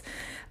 Because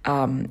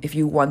if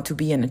you want to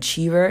be an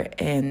achiever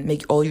and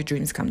make all your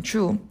dreams come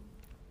true,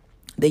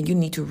 then you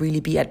need to really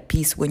be at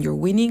peace when you're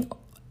winning,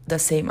 the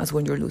same as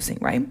when you're losing,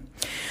 right?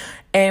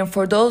 And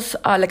for those,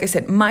 like I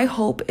said, my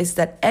hope is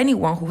that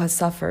anyone who has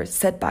suffered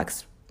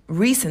setbacks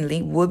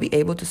recently will be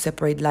able to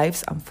separate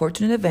life's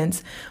unfortunate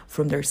events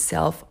from their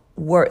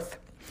self-worth.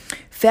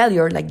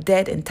 Failure, like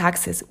debt and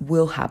taxes,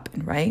 will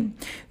happen, right?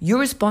 Your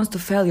response to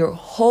failure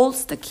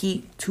holds the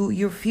key to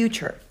your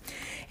future.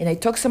 And I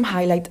took some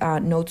highlight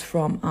notes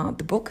from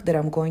the book that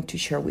I'm going to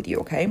share with you,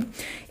 okay?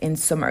 In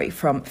summary,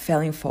 from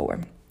Failing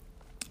Forward.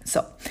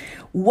 So,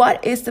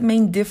 what is the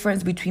main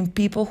difference between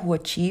people who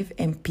achieve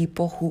and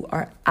people who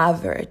are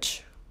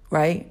average,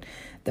 right?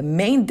 The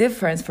main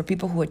difference for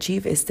people who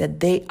achieve is that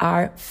they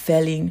are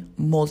failing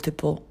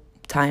multiple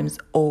times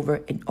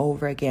over and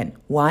over again.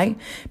 Why?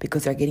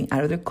 Because they're getting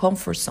out of their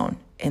comfort zone,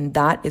 and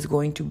that is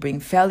going to bring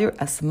failure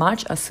as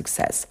much as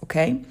success,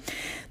 okay?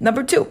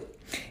 Number 2,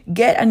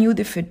 get a new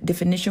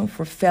definition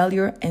for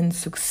failure and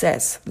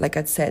success. Like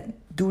I said,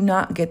 do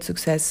not get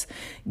success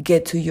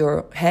get to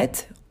your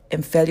head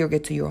and failure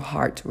get to your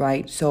heart,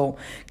 right? So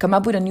come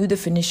up with a new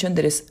definition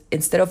that is,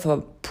 instead of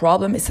a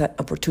problem, it's an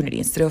opportunity.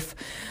 Instead of,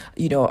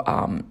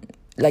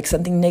 like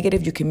something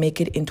negative, you can make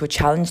it into a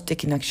challenge that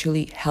can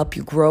actually help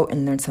you grow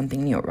and learn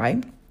something new,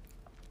 right?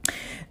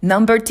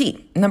 Number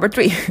 3,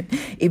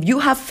 if you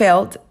have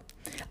failed,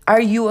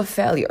 are you a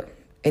failure?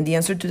 And the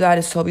answer to that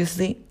is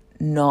obviously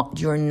no,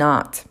 you're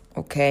not,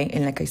 okay?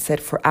 And like I said,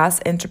 for us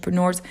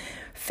entrepreneurs,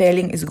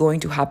 failing is going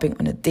to happen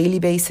on a daily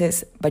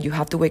basis, but you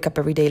have to wake up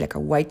every day like a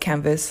white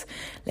canvas,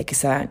 like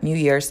it's a New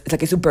Year's, it's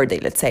like it's a birthday,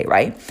 let's say,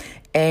 right?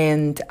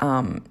 And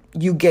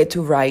you get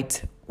to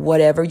write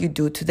whatever you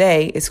do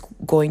today is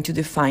going to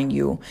define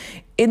you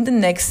in the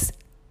next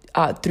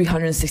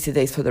 360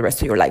 days for the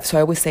rest of your life. So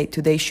I always say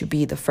today should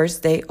be the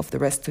first day of the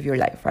rest of your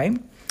life,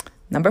 right?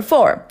 Number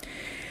 4,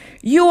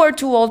 you are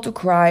too old to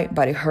cry,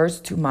 but it hurts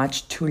too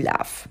much to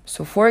laugh.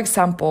 So for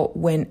example,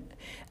 when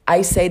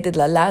I say that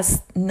the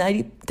last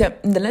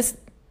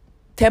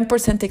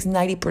 10% takes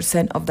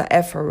 90% of the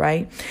effort,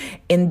 right?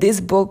 In this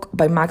book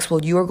by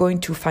Maxwell, you are going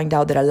to find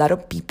out that a lot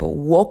of people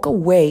walk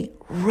away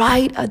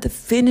right at the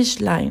finish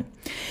line,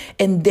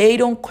 and they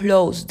don't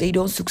close, they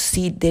don't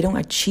succeed, they don't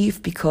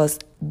achieve because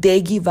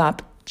they give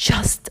up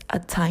just a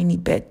tiny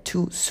bit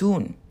too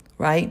soon,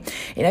 right?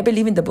 And I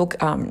believe in the book,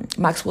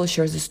 Maxwell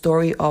shares the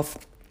story of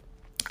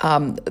I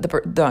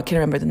can't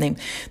remember the name,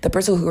 the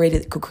person who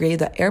created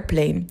the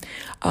airplane.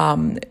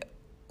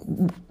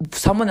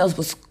 Someone else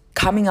was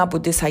coming up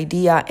with this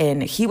idea,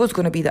 and he was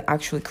going to be the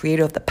actual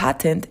creator of the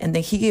patent, and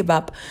then he gave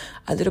up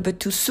a little bit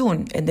too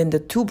soon. And then the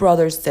 2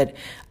 brothers that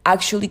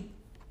actually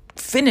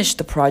finished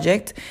the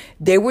project,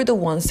 they were the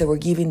ones that were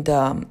giving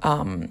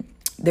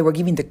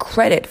the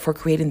credit for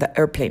creating the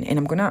airplane. And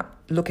I'm gonna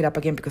look it up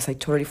again because I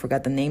totally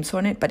forgot the names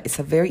on it, but it's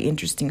a very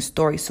interesting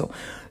story. So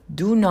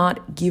do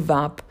not give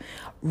up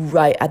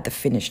right at the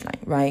finish line,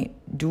 right?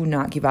 Do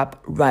not give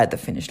up right at the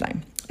finish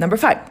line. Number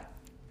 5,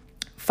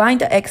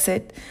 find the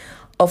exit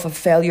of a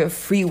failure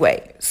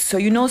freeway. So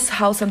you know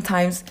how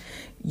sometimes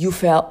you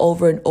fail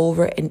over and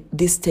over, and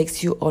this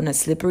takes you on a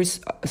slippery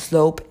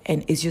slope,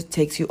 and it just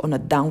takes you on a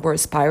downward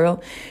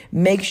spiral.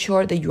 Make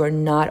sure that you are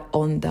not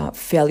on the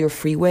failure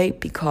freeway,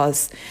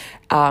 because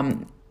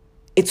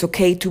it's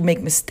okay to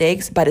make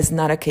mistakes, but it's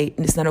not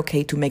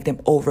okay to make them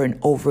over and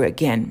over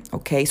again,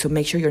 okay? So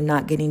make sure you're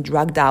not getting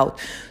dragged out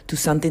to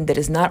something that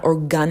is not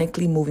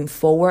organically moving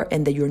forward,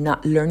 and that you're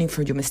not learning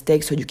from your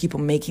mistakes, so you keep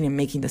on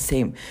making the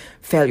same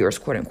failures,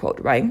 quote unquote,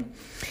 right?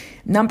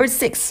 Number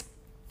 6,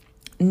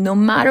 no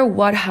matter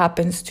what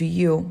happens to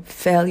you,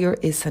 failure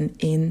is an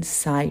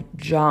inside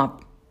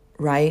job,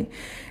 right?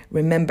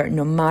 Remember,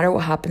 no matter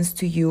what happens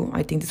to you,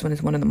 I think this one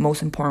is one of the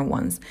most important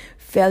ones.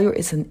 Failure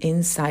is an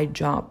inside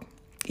job.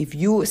 If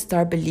you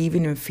start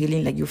believing and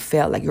feeling like you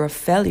failed, like you're a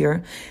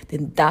failure,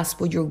 then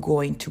that's what you're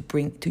going to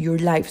bring to your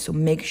life. So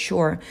make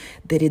sure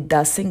that it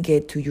doesn't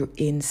get to your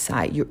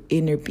inside, your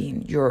inner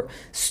being, your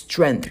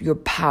strength, your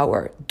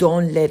power.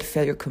 Don't let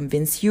failure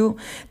convince you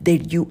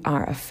that you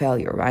are a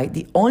failure, right?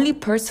 The only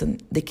person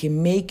that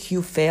can make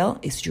you fail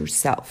is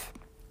yourself.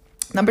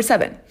 Number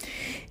 7,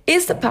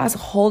 is the past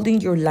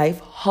holding your life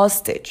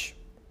hostage?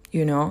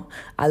 You know,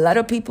 a lot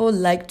of people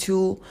like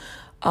to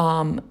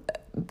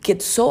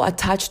get so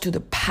attached to the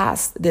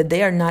past that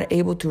they are not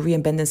able to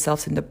reinvent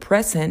themselves in the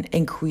present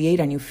and create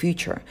a new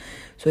future.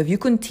 So if you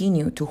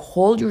continue to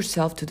hold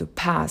yourself to the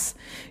past,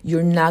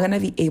 you're not going to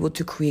be able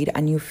to create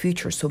a new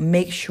future. So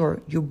make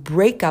sure you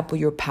break up with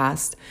your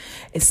past,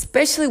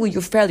 especially with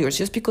your failures.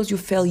 Just because you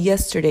failed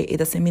yesterday, it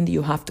doesn't mean that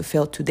you have to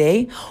fail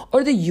today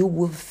or that you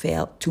will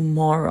fail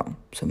tomorrow.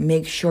 So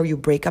make sure you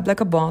break up like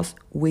a boss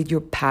with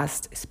your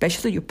past,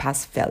 especially your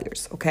past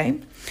failures, okay?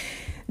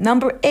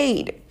 Number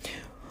 8,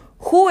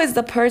 who is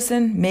the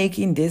person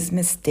making these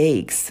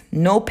mistakes?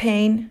 No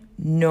pain,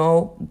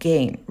 no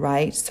gain,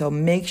 right? So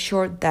make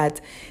sure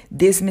that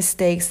these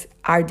mistakes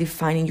are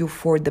defining you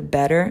for the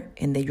better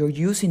and that you're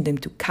using them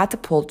to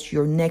catapult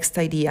your next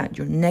idea,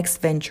 your next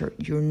venture,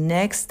 your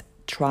next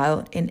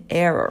trial and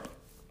error.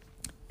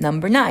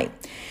 Number 9,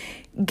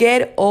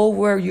 get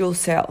over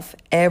yourself.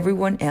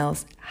 Everyone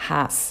else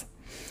has.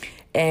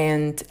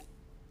 And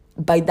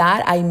by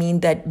that, I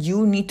mean that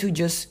you need to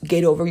just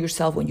get over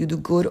yourself when you do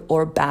good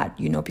or bad,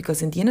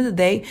 because at the end of the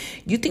day,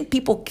 you think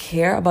people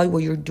care about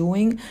what you're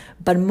doing,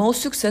 but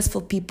most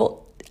successful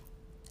people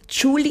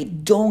truly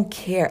don't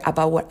care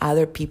about what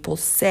other people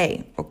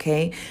say,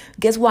 okay?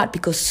 Guess what?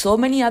 Because so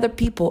many other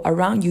people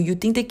around you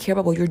think they care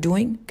about what you're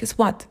doing. Guess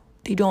what?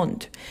 They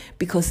don't,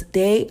 because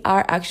they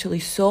are actually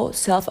so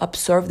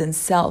self-absorbed and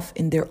self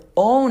in their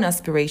own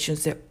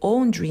aspirations, their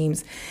own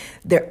dreams,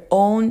 their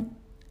own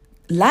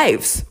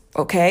lives.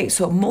 Okay,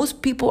 so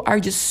most people are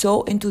just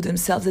so into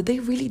themselves that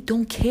they really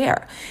don't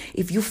care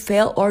if you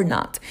fail or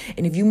not.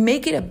 And if you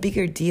make it a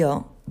bigger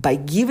deal by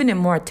giving them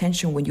more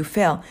attention when you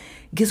fail,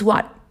 guess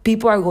what?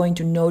 People are going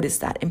to notice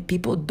that, and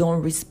people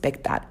don't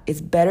respect that. It's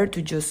better to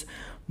just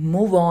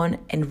move on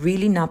and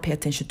really not pay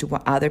attention to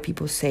what other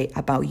people say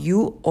about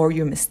you or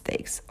your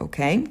mistakes,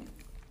 okay?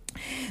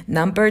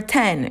 Number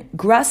 10,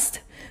 grasp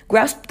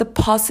the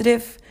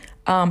positive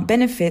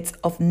benefits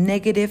of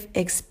negative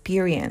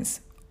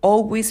experience.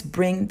 Always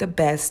bring the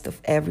best of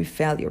every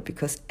failure,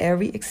 because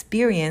every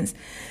experience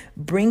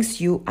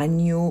brings you a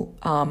new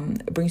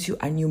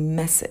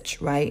message,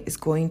 right? It's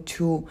going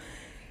to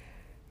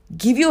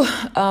give you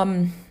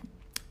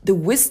the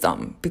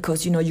wisdom,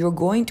 because you're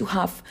going to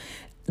have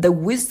the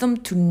wisdom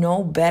to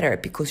know better,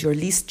 because you at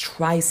least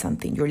try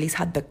something. You at least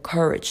had the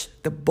courage,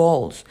 the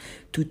balls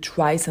to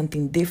try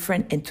something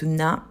different and to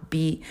not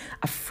be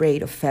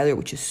afraid of failure,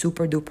 which is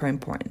super duper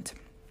important.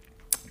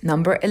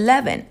 Number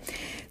 11.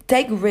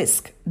 Take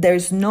risk.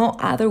 There's no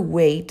other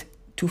way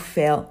to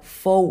fail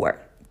forward.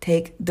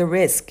 Take the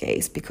risk,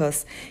 guys,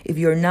 because if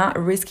you're not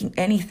risking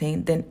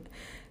anything, then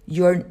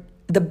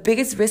the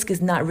biggest risk is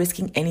not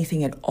risking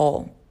anything at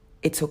all.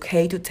 It's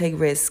okay to take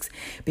risks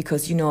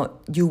because,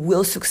 you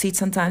will succeed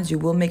sometimes, you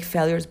will make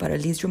failures, but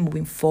at least you're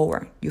moving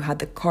forward. You had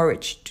the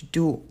courage to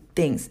do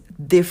things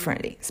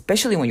differently,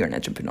 especially when you're an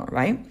entrepreneur,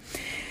 right?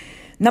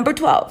 Number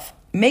 12,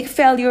 make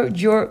failure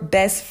your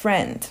best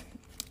friend.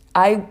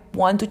 I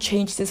want to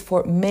change this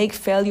for make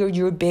failure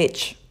your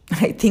bitch.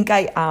 I think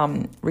I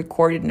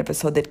recorded an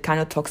episode that kind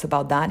of talks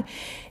about that.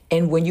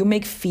 And when you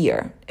make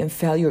fear and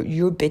failure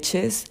your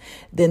bitches,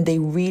 then they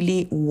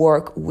really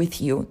work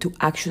with you to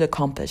actually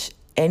accomplish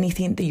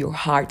anything that your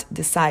heart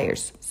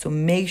desires. So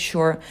make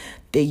sure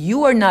that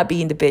you are not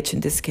being the bitch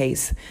in this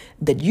case,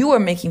 that you are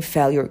making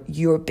failure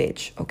your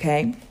bitch,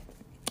 okay?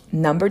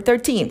 Number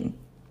 13,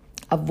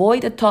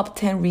 avoid the top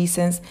 10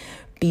 reasons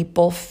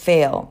people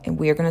fail. And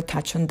we are going to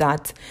touch on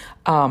that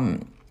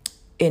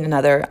in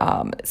another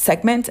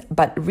segment,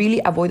 but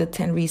really avoid the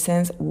 10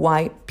 reasons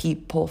why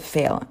people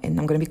fail. And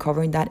I'm going to be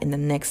covering that in the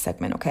next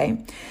segment,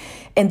 okay?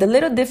 And the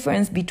little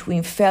difference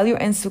between failure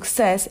and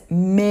success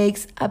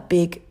makes a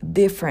big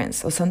difference.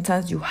 So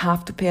sometimes you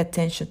have to pay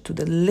attention to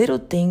the little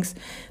things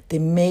that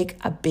make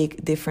a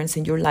big difference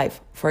in your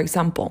life. For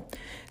example,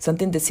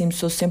 something that seems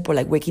so simple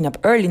like waking up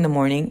early in the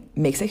morning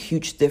makes a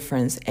huge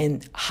difference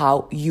in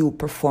how you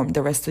perform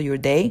the rest of your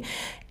day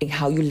and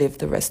how you live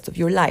the rest of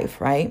your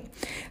life, right?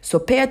 So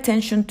pay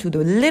attention to the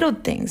little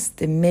things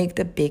that make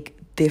the big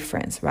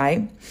difference,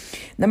 right?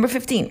 Number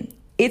 15,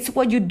 it's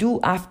what you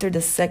do after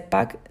the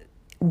setback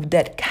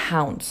that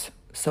counts.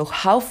 So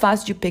how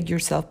fast you pick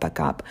yourself back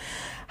up,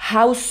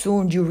 how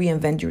soon you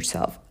reinvent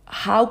yourself,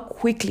 how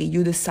quickly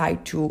you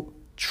decide to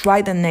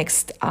try the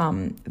next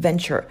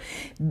venture.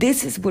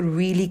 This is what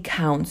really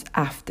counts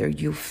after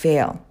you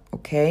fail,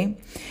 okay?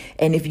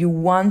 And if you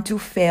want to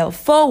fail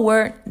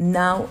forward,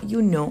 now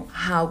you know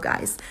how,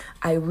 guys.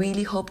 I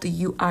really hope that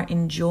you are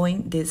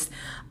enjoying this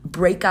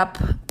breakup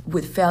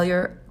with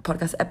failure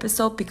podcast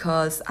episode,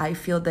 because I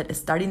feel that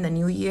starting the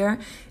new year,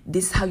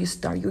 this is how you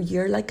start your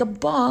year like a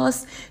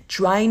boss,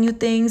 trying new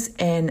things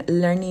and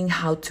learning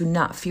how to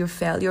not fear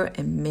failure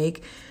and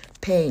make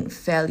pain,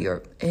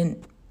 failure,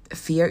 and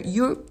fear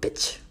your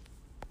bitch.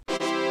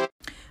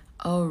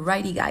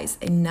 Alrighty, guys,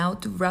 and now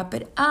to wrap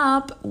it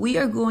up, we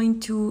are going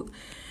to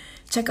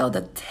check out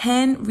the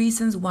 10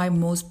 reasons why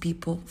most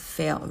people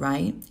fail,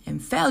 right?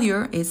 And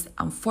failure is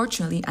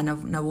unfortunately an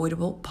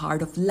unavoidable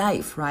part of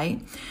life,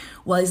 right?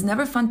 While it's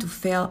never fun to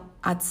fail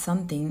at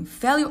something,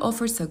 failure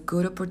offers a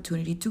good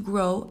opportunity to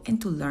grow and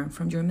to learn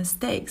from your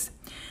mistakes.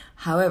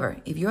 However,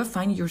 if you are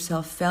finding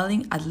yourself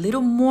failing a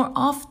little more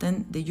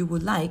often than you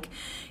would like,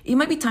 it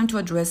might be time to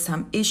address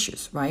some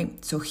issues,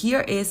 right? So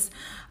here is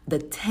the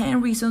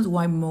 10 reasons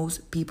why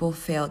most people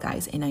fail,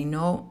 guys. And I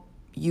know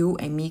you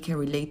and me can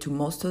relate to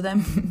most of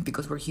them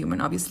because we're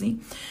human, obviously.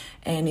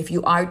 And if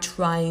you are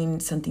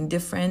trying something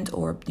different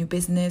or new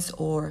business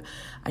or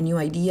a new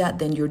idea,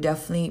 then you're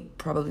definitely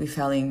probably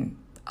failing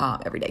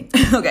every day.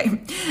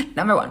 Okay,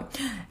 number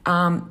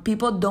one,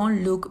 people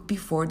don't look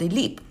before they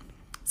leap.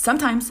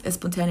 Sometimes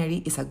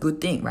spontaneity is a good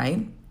thing,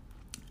 right?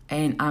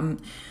 And I'm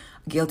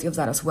guilty of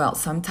that as well.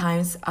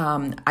 Sometimes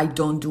I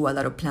don't do a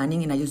lot of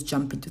planning and I just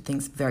jump into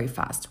things very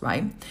fast,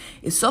 right?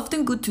 It's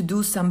often good to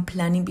do some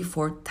planning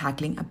before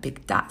tackling a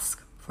big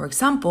task. For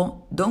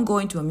example, don't go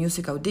into a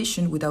music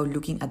audition without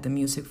looking at the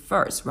music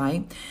first,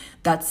 right?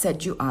 That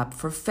sets you up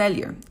for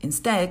failure.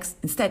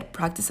 Instead,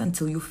 practice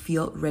until you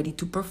feel ready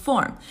to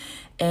perform.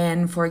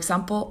 And for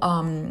example,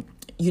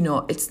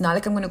 it's not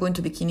like I'm going to go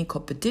into bikini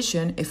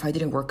competition if I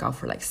didn't work out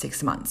for like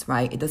 6 months,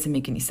 right? It doesn't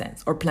make any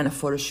sense. Or plan a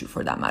photo shoot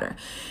for that matter.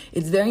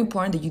 It's very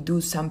important that you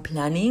do some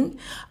planning.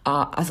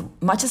 As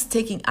much as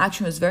taking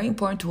action, it's very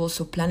important to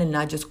also plan and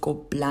not just go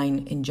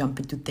blind and jump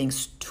into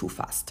things too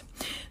fast.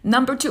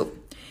 Number 2,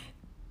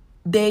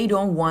 they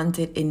don't want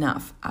it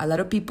enough. A lot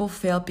of people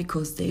fail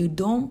because they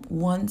don't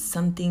want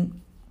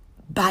something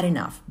bad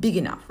enough, big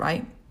enough,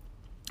 right?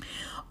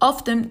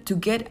 Often to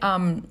get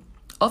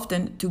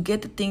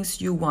the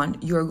things you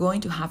want, you're going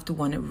to have to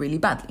want it really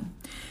badly.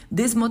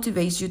 This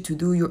motivates you to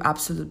do your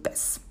absolute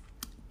best.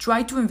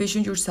 Try to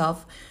envision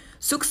yourself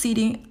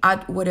succeeding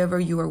at whatever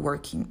you are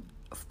working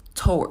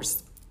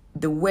towards,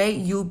 the way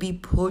you'll be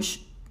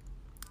pushed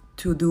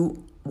to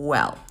do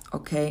well,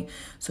 okay?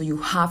 So you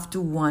have to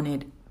want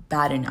it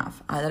bad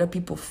enough. A lot of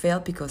people fail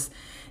because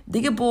they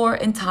get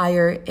bored and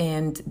tired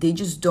and they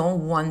just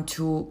don't want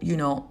to,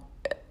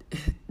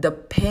 the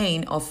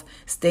pain of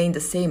staying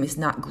the same is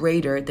not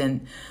greater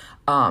than,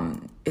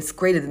 it's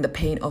greater than the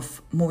pain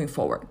of moving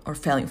forward or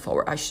failing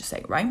forward, I should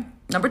say, right?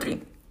 Number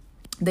 3,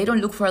 they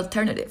don't look for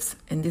alternatives.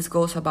 And this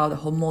goes about the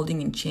whole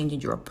molding and changing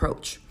your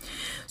approach.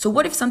 So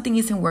what if something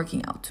isn't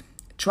working out?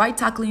 Try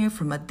tackling it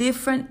from a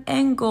different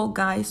angle,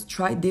 guys.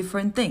 Try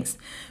different things.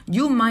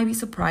 You might be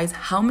surprised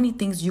how many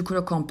things you could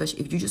accomplish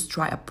if you just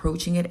try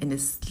approaching it in a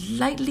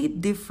slightly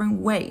different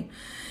way.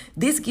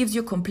 This gives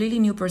you a completely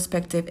new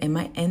perspective and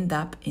might end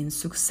up in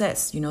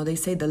success. They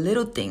say the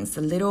little things,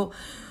 the little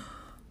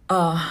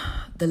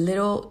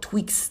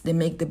tweaks, they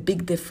make the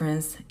big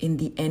difference in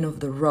the end of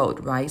the road,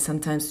 right?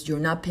 Sometimes you're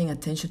not paying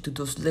attention to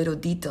those little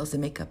details that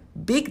make a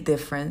big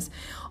difference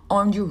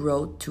on your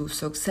road to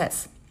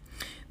success.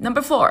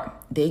 Number 4,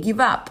 they give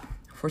up.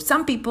 For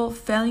some people,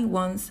 failing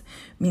once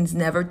means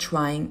never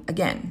trying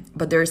again.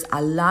 But there's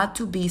a lot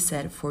to be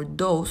said for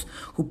those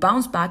who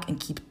bounce back and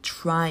keep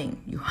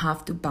trying. You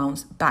have to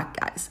bounce back,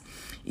 guys.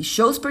 It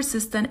shows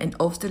persistence and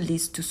often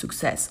leads to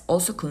success.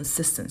 Also,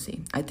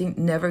 consistency. I think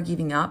never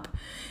giving up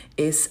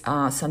is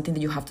something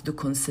that you have to do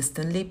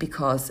consistently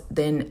because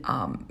then,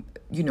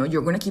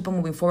 you're going to keep on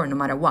moving forward no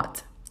matter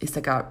what. It's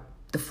like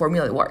the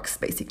formula that works,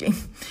 basically.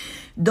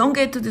 Don't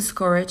get too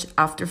discouraged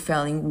after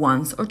failing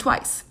once or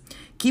twice.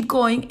 Keep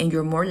going and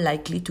you're more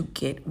likely to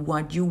get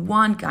what you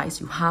want, guys.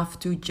 You have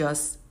to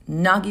just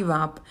not give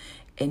up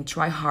and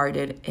try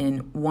harder.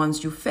 And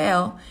once you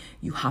fail,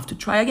 you have to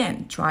try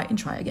again. Try and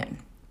try again.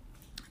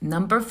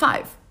 Number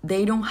 5,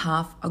 they don't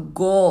have a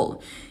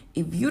goal.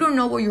 If you don't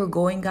know where you're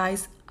going,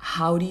 guys,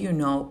 how do you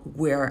know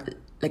where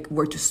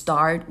to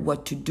start,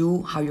 what to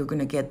do, how you're going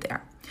to get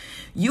there?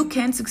 You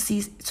can't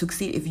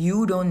succeed if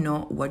you don't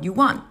know what you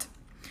want.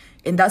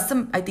 And that's,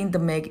 I think, the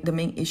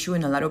main issue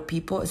in a lot of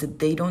people is that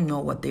they don't know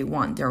what they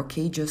want. They're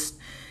okay just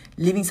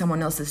living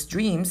someone else's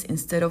dreams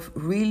instead of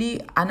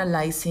really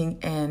analyzing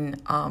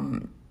and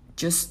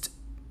just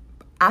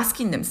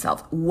asking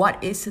themselves,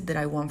 what is it that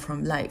I want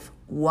from life?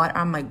 What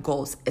are my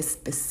goals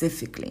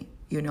specifically?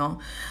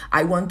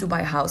 I want to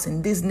buy a house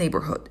in this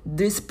neighborhood,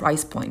 this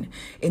price point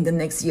in the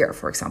next year,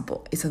 for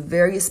example. It's a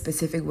very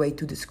specific way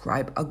to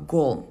describe a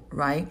goal,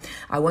 right?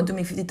 I want to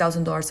make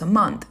 $50,000 a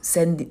month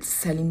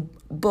selling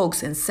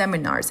books and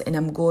seminars, and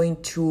I'm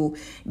going to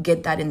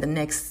get that in the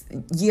next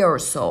year or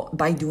so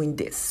by doing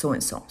this, so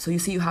and so. So you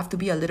see, you have to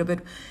be a little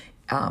bit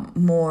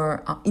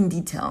more in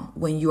detail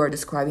when you are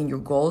describing your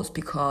goals,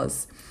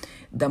 because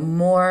the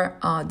more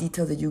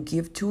detail that you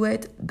give to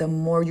it, the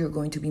more you're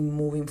going to be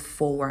moving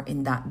forward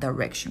in that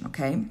direction,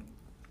 okay?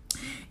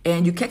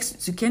 And you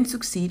can't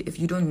succeed if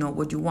you don't know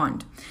what you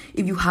want.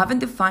 If you haven't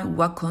defined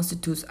what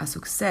constitutes a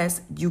success,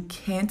 you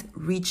can't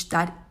reach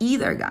that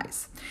either,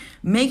 guys.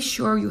 Make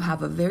sure you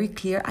have a very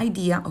clear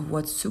idea of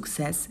what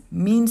success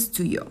means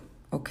to you,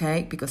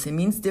 okay? Because it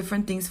means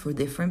different things for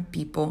different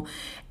people,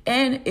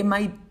 and it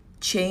might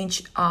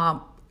change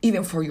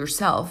even for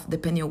yourself,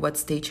 depending on what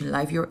stage in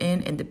life you're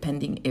in and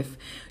depending if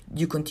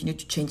you continue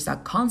to change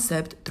that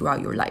concept throughout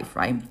your life,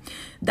 right?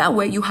 That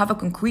way you have a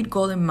concrete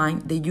goal in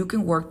mind that you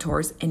can work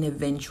towards and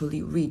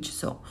eventually reach.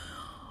 So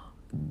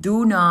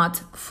do not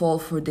fall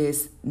for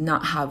this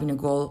not having a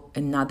goal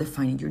and not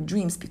defining your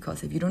dreams,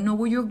 because if you don't know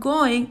where you're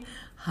going,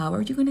 how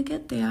are you going to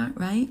get there,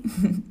 right?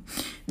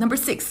 Number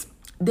 6,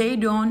 they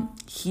don't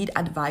heed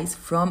advice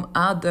from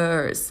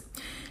others.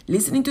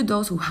 Listening to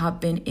those who have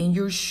been in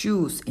your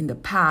shoes in the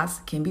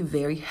past can be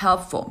very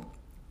helpful.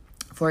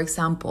 For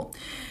example,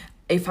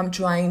 if I'm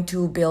trying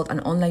to build an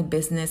online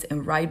business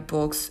and write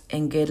books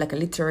and get like a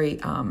literary,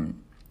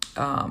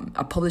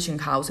 a publishing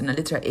house and a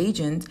literary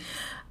agent,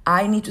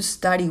 I need to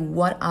study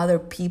what other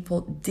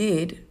people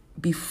did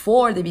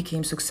before they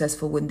became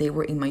successful when they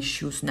were in my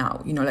shoes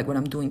now, like what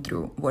I'm going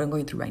through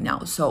right now.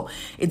 So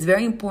it's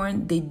very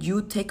important that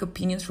you take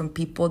opinions from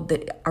people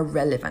that are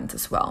relevant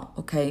as well,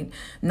 okay?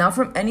 Not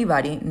from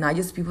anybody, not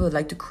just people that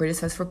like to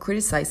criticize for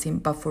criticizing,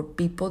 but for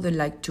people that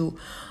like to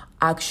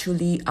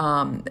actually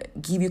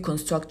give you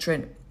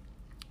constructive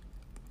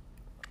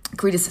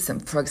criticism,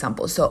 for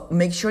example. So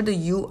make sure that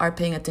you are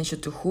paying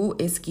attention to who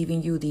is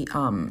giving you the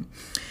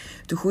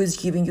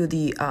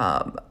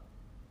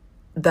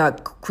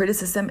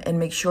criticism, and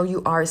make sure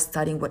you are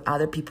studying what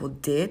other people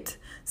did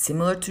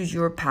similar to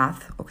your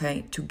path,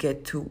 okay, to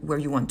get to where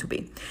you want to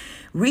be.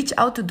 Reach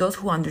out to those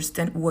who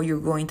understand what you're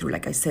going through.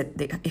 Like I said,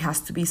 it has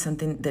to be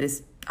something that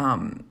is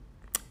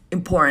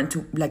important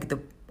to like the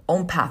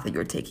own path that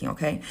you're taking,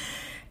 okay,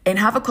 and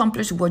have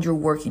accomplished what you're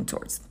working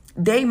towards.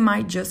 They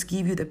might just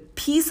give you the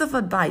piece of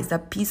advice,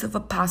 that piece of a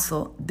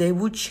puzzle. They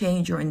would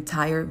change your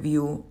entire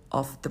view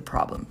of the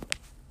problem.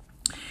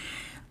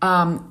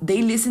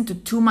 They listen to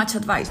too much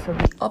advice. For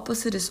the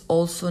opposite is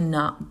also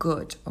not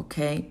good,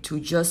 okay? To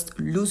just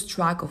lose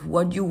track of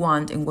what you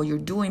want and what you're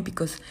doing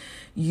because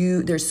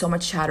there's so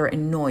much chatter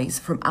and noise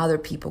from other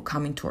people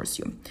coming towards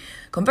you.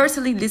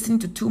 Conversely, listening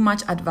to too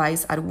much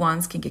advice at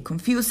once can get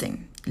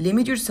confusing.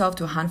 Limit yourself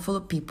to a handful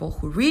of people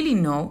who really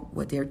know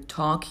what they're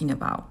talking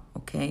about,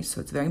 okay?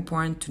 So it's very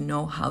important to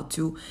know how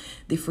to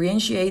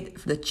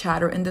differentiate the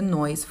chatter and the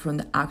noise from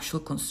the actual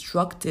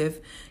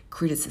constructive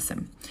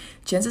criticism.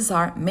 Chances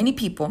are many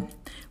people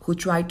who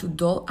try to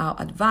dole out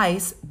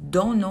advice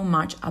don't know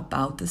much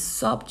about the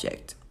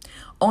subject.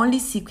 Only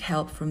seek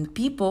help from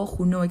people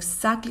who know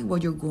exactly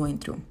what you're going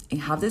through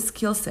and have the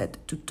skill set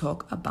to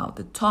talk about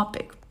the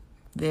topic.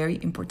 Very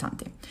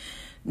important.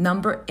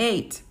 Number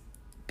 8,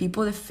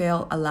 people that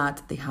fail a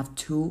lot, they have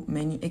too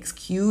many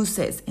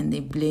excuses and they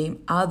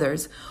blame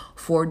others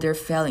for their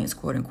failings,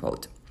 quote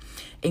unquote.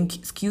 And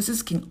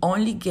excuses can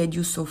only get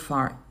you so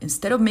far.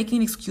 Instead of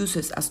making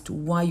excuses as to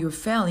why you're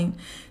failing,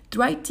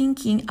 try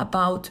thinking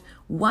about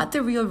what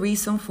the real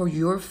reason for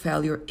your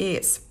failure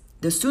is.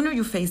 The sooner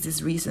you face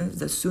these reasons,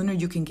 the sooner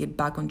you can get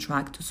back on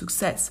track to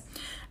success.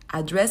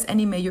 Address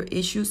any major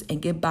issues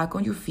and get back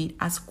on your feet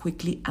as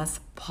quickly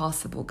as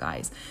possible,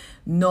 guys.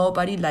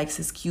 Nobody likes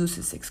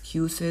excuses.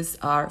 Excuses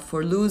are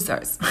for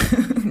losers.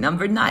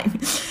 Number 9,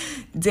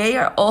 they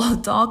are all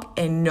talk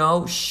and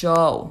no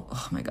show.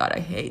 Oh my God, I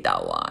hate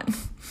that one.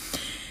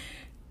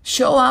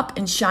 Show up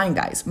and shine,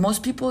 guys.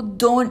 Most people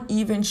don't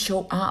even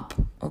show up,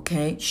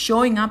 okay?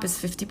 Showing up is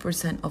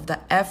 50% of the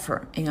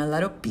effort. And a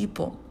lot of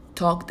people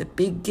talk the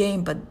big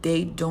game, but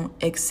they don't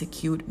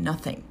execute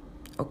nothing,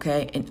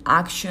 okay? And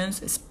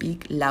actions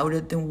speak louder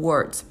than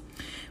words.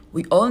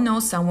 We all know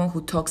someone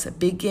who talks a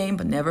big game,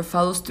 but never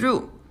follows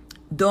through.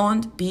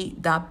 Don't be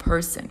that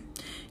person.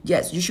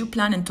 Yes, you should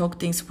plan and talk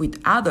things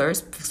with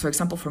others. For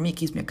example, for me, it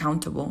keeps me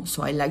accountable.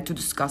 So I like to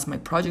discuss my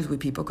projects with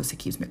people because it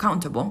keeps me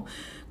accountable.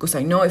 Because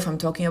I know if I'm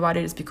talking about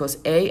it, it's because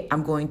A,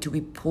 I'm going to be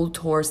pulled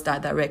towards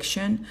that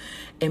direction.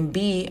 And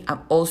B,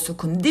 I'm also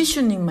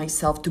conditioning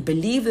myself to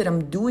believe that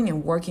I'm doing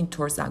and working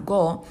towards that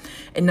goal.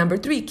 And number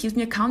 3, it keeps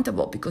me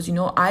accountable because,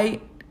 I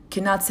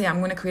cannot say I'm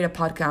going to create a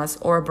podcast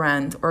or a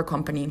brand or a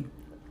company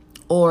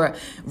or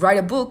write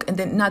a book and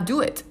then not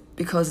do it.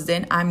 Because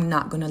then I'm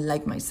not going to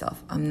like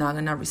myself. I'm not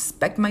going to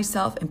respect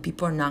myself, and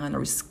people are not going to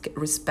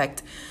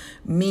respect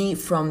me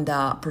from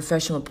the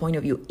professional point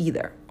of view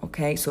either,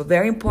 okay? So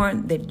very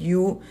important that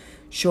you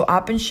show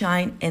up and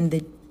shine and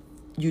that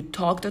you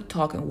talk the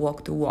talk and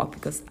walk the walk,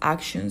 because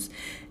actions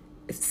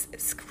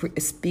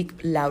speak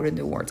louder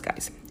than words,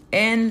 guys.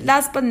 And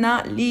last but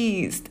not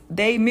least,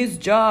 they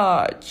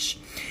misjudge.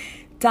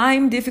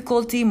 Time,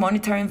 difficulty,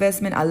 monetary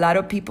investment. A lot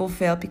of people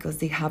fail because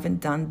they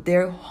haven't done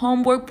their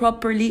homework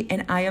properly.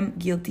 And I am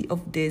guilty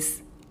of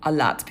this a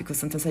lot because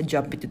sometimes I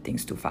jump into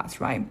things too fast,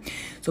 right?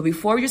 So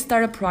before you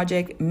start a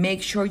project,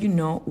 make sure you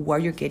know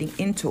what you're getting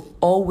into.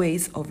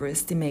 Always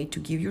overestimate to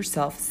give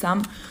yourself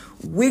some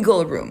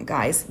wiggle room,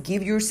 guys.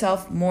 Give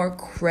yourself more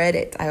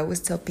credit. I always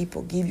tell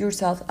people, give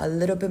yourself a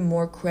little bit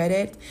more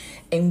credit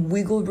and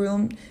wiggle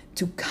room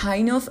to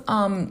kind of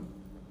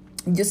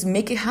just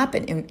make it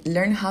happen and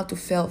learn how to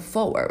fail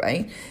forward,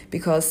 right?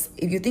 Because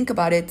if you think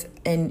about it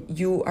and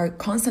you are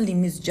constantly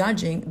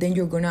misjudging, then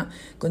you're going to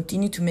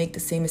continue to make the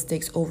same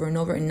mistakes over and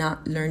over and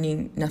not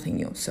learning nothing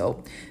new.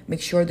 So make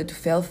sure that to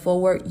fail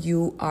forward,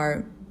 you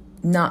are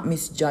not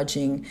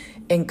misjudging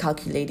and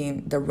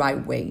calculating the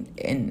right way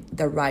and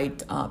the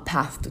right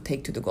path to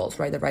take to the goals,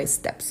 right? The right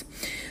steps.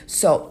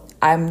 So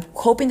I'm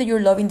hoping that you're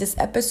loving this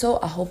episode.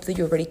 I hope that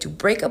you're ready to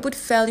break up with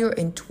failure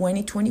in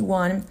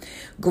 2021.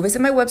 Go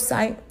visit my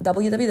website,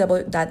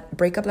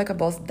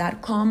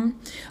 www.breakuplikeaboss.com,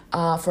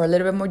 for a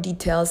little bit more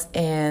details.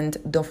 And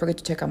don't forget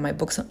to check out my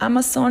books on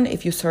Amazon.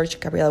 If you search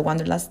Gabriela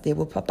Wanderlust, they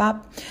will pop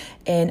up.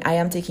 And I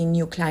am taking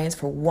new clients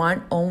for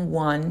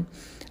one-on-one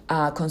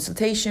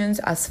consultations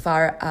as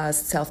far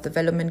as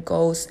self-development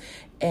goes.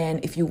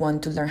 And if you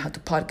want to learn how to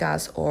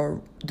podcast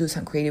or do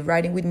some creative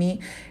writing with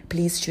me,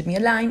 please shoot me a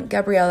line,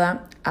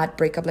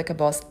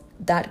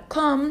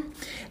 Gabriela@breakuplikeaboss.com.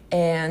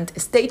 And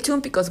stay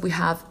tuned because we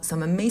have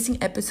some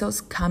amazing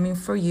episodes coming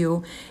for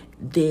you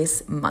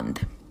this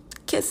month.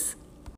 Kiss.